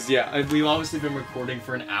 Because, yeah, we've obviously been recording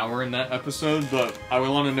for an hour in that episode, but I would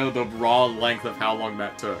want to know the raw length of how long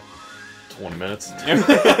that took. 20 minutes.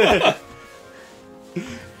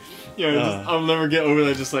 Yeah, I'll never get over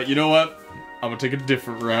that. Just like, you know what? I'm gonna take a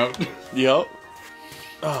different route. Yep.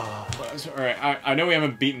 Alright, I know we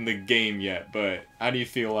haven't beaten the game yet, but how do you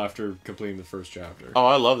feel after completing the first chapter? Oh,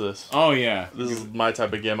 I love this. Oh, yeah. This is my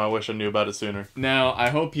type of game. I wish I knew about it sooner. Now, I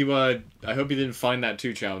hope you didn't find that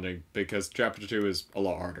too challenging, because chapter 2 is a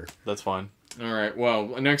lot harder. That's fine. Alright, well,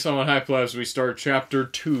 next time on High Plebs, we start chapter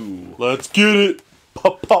 2. Let's get it!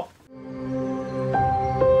 Pop, pop.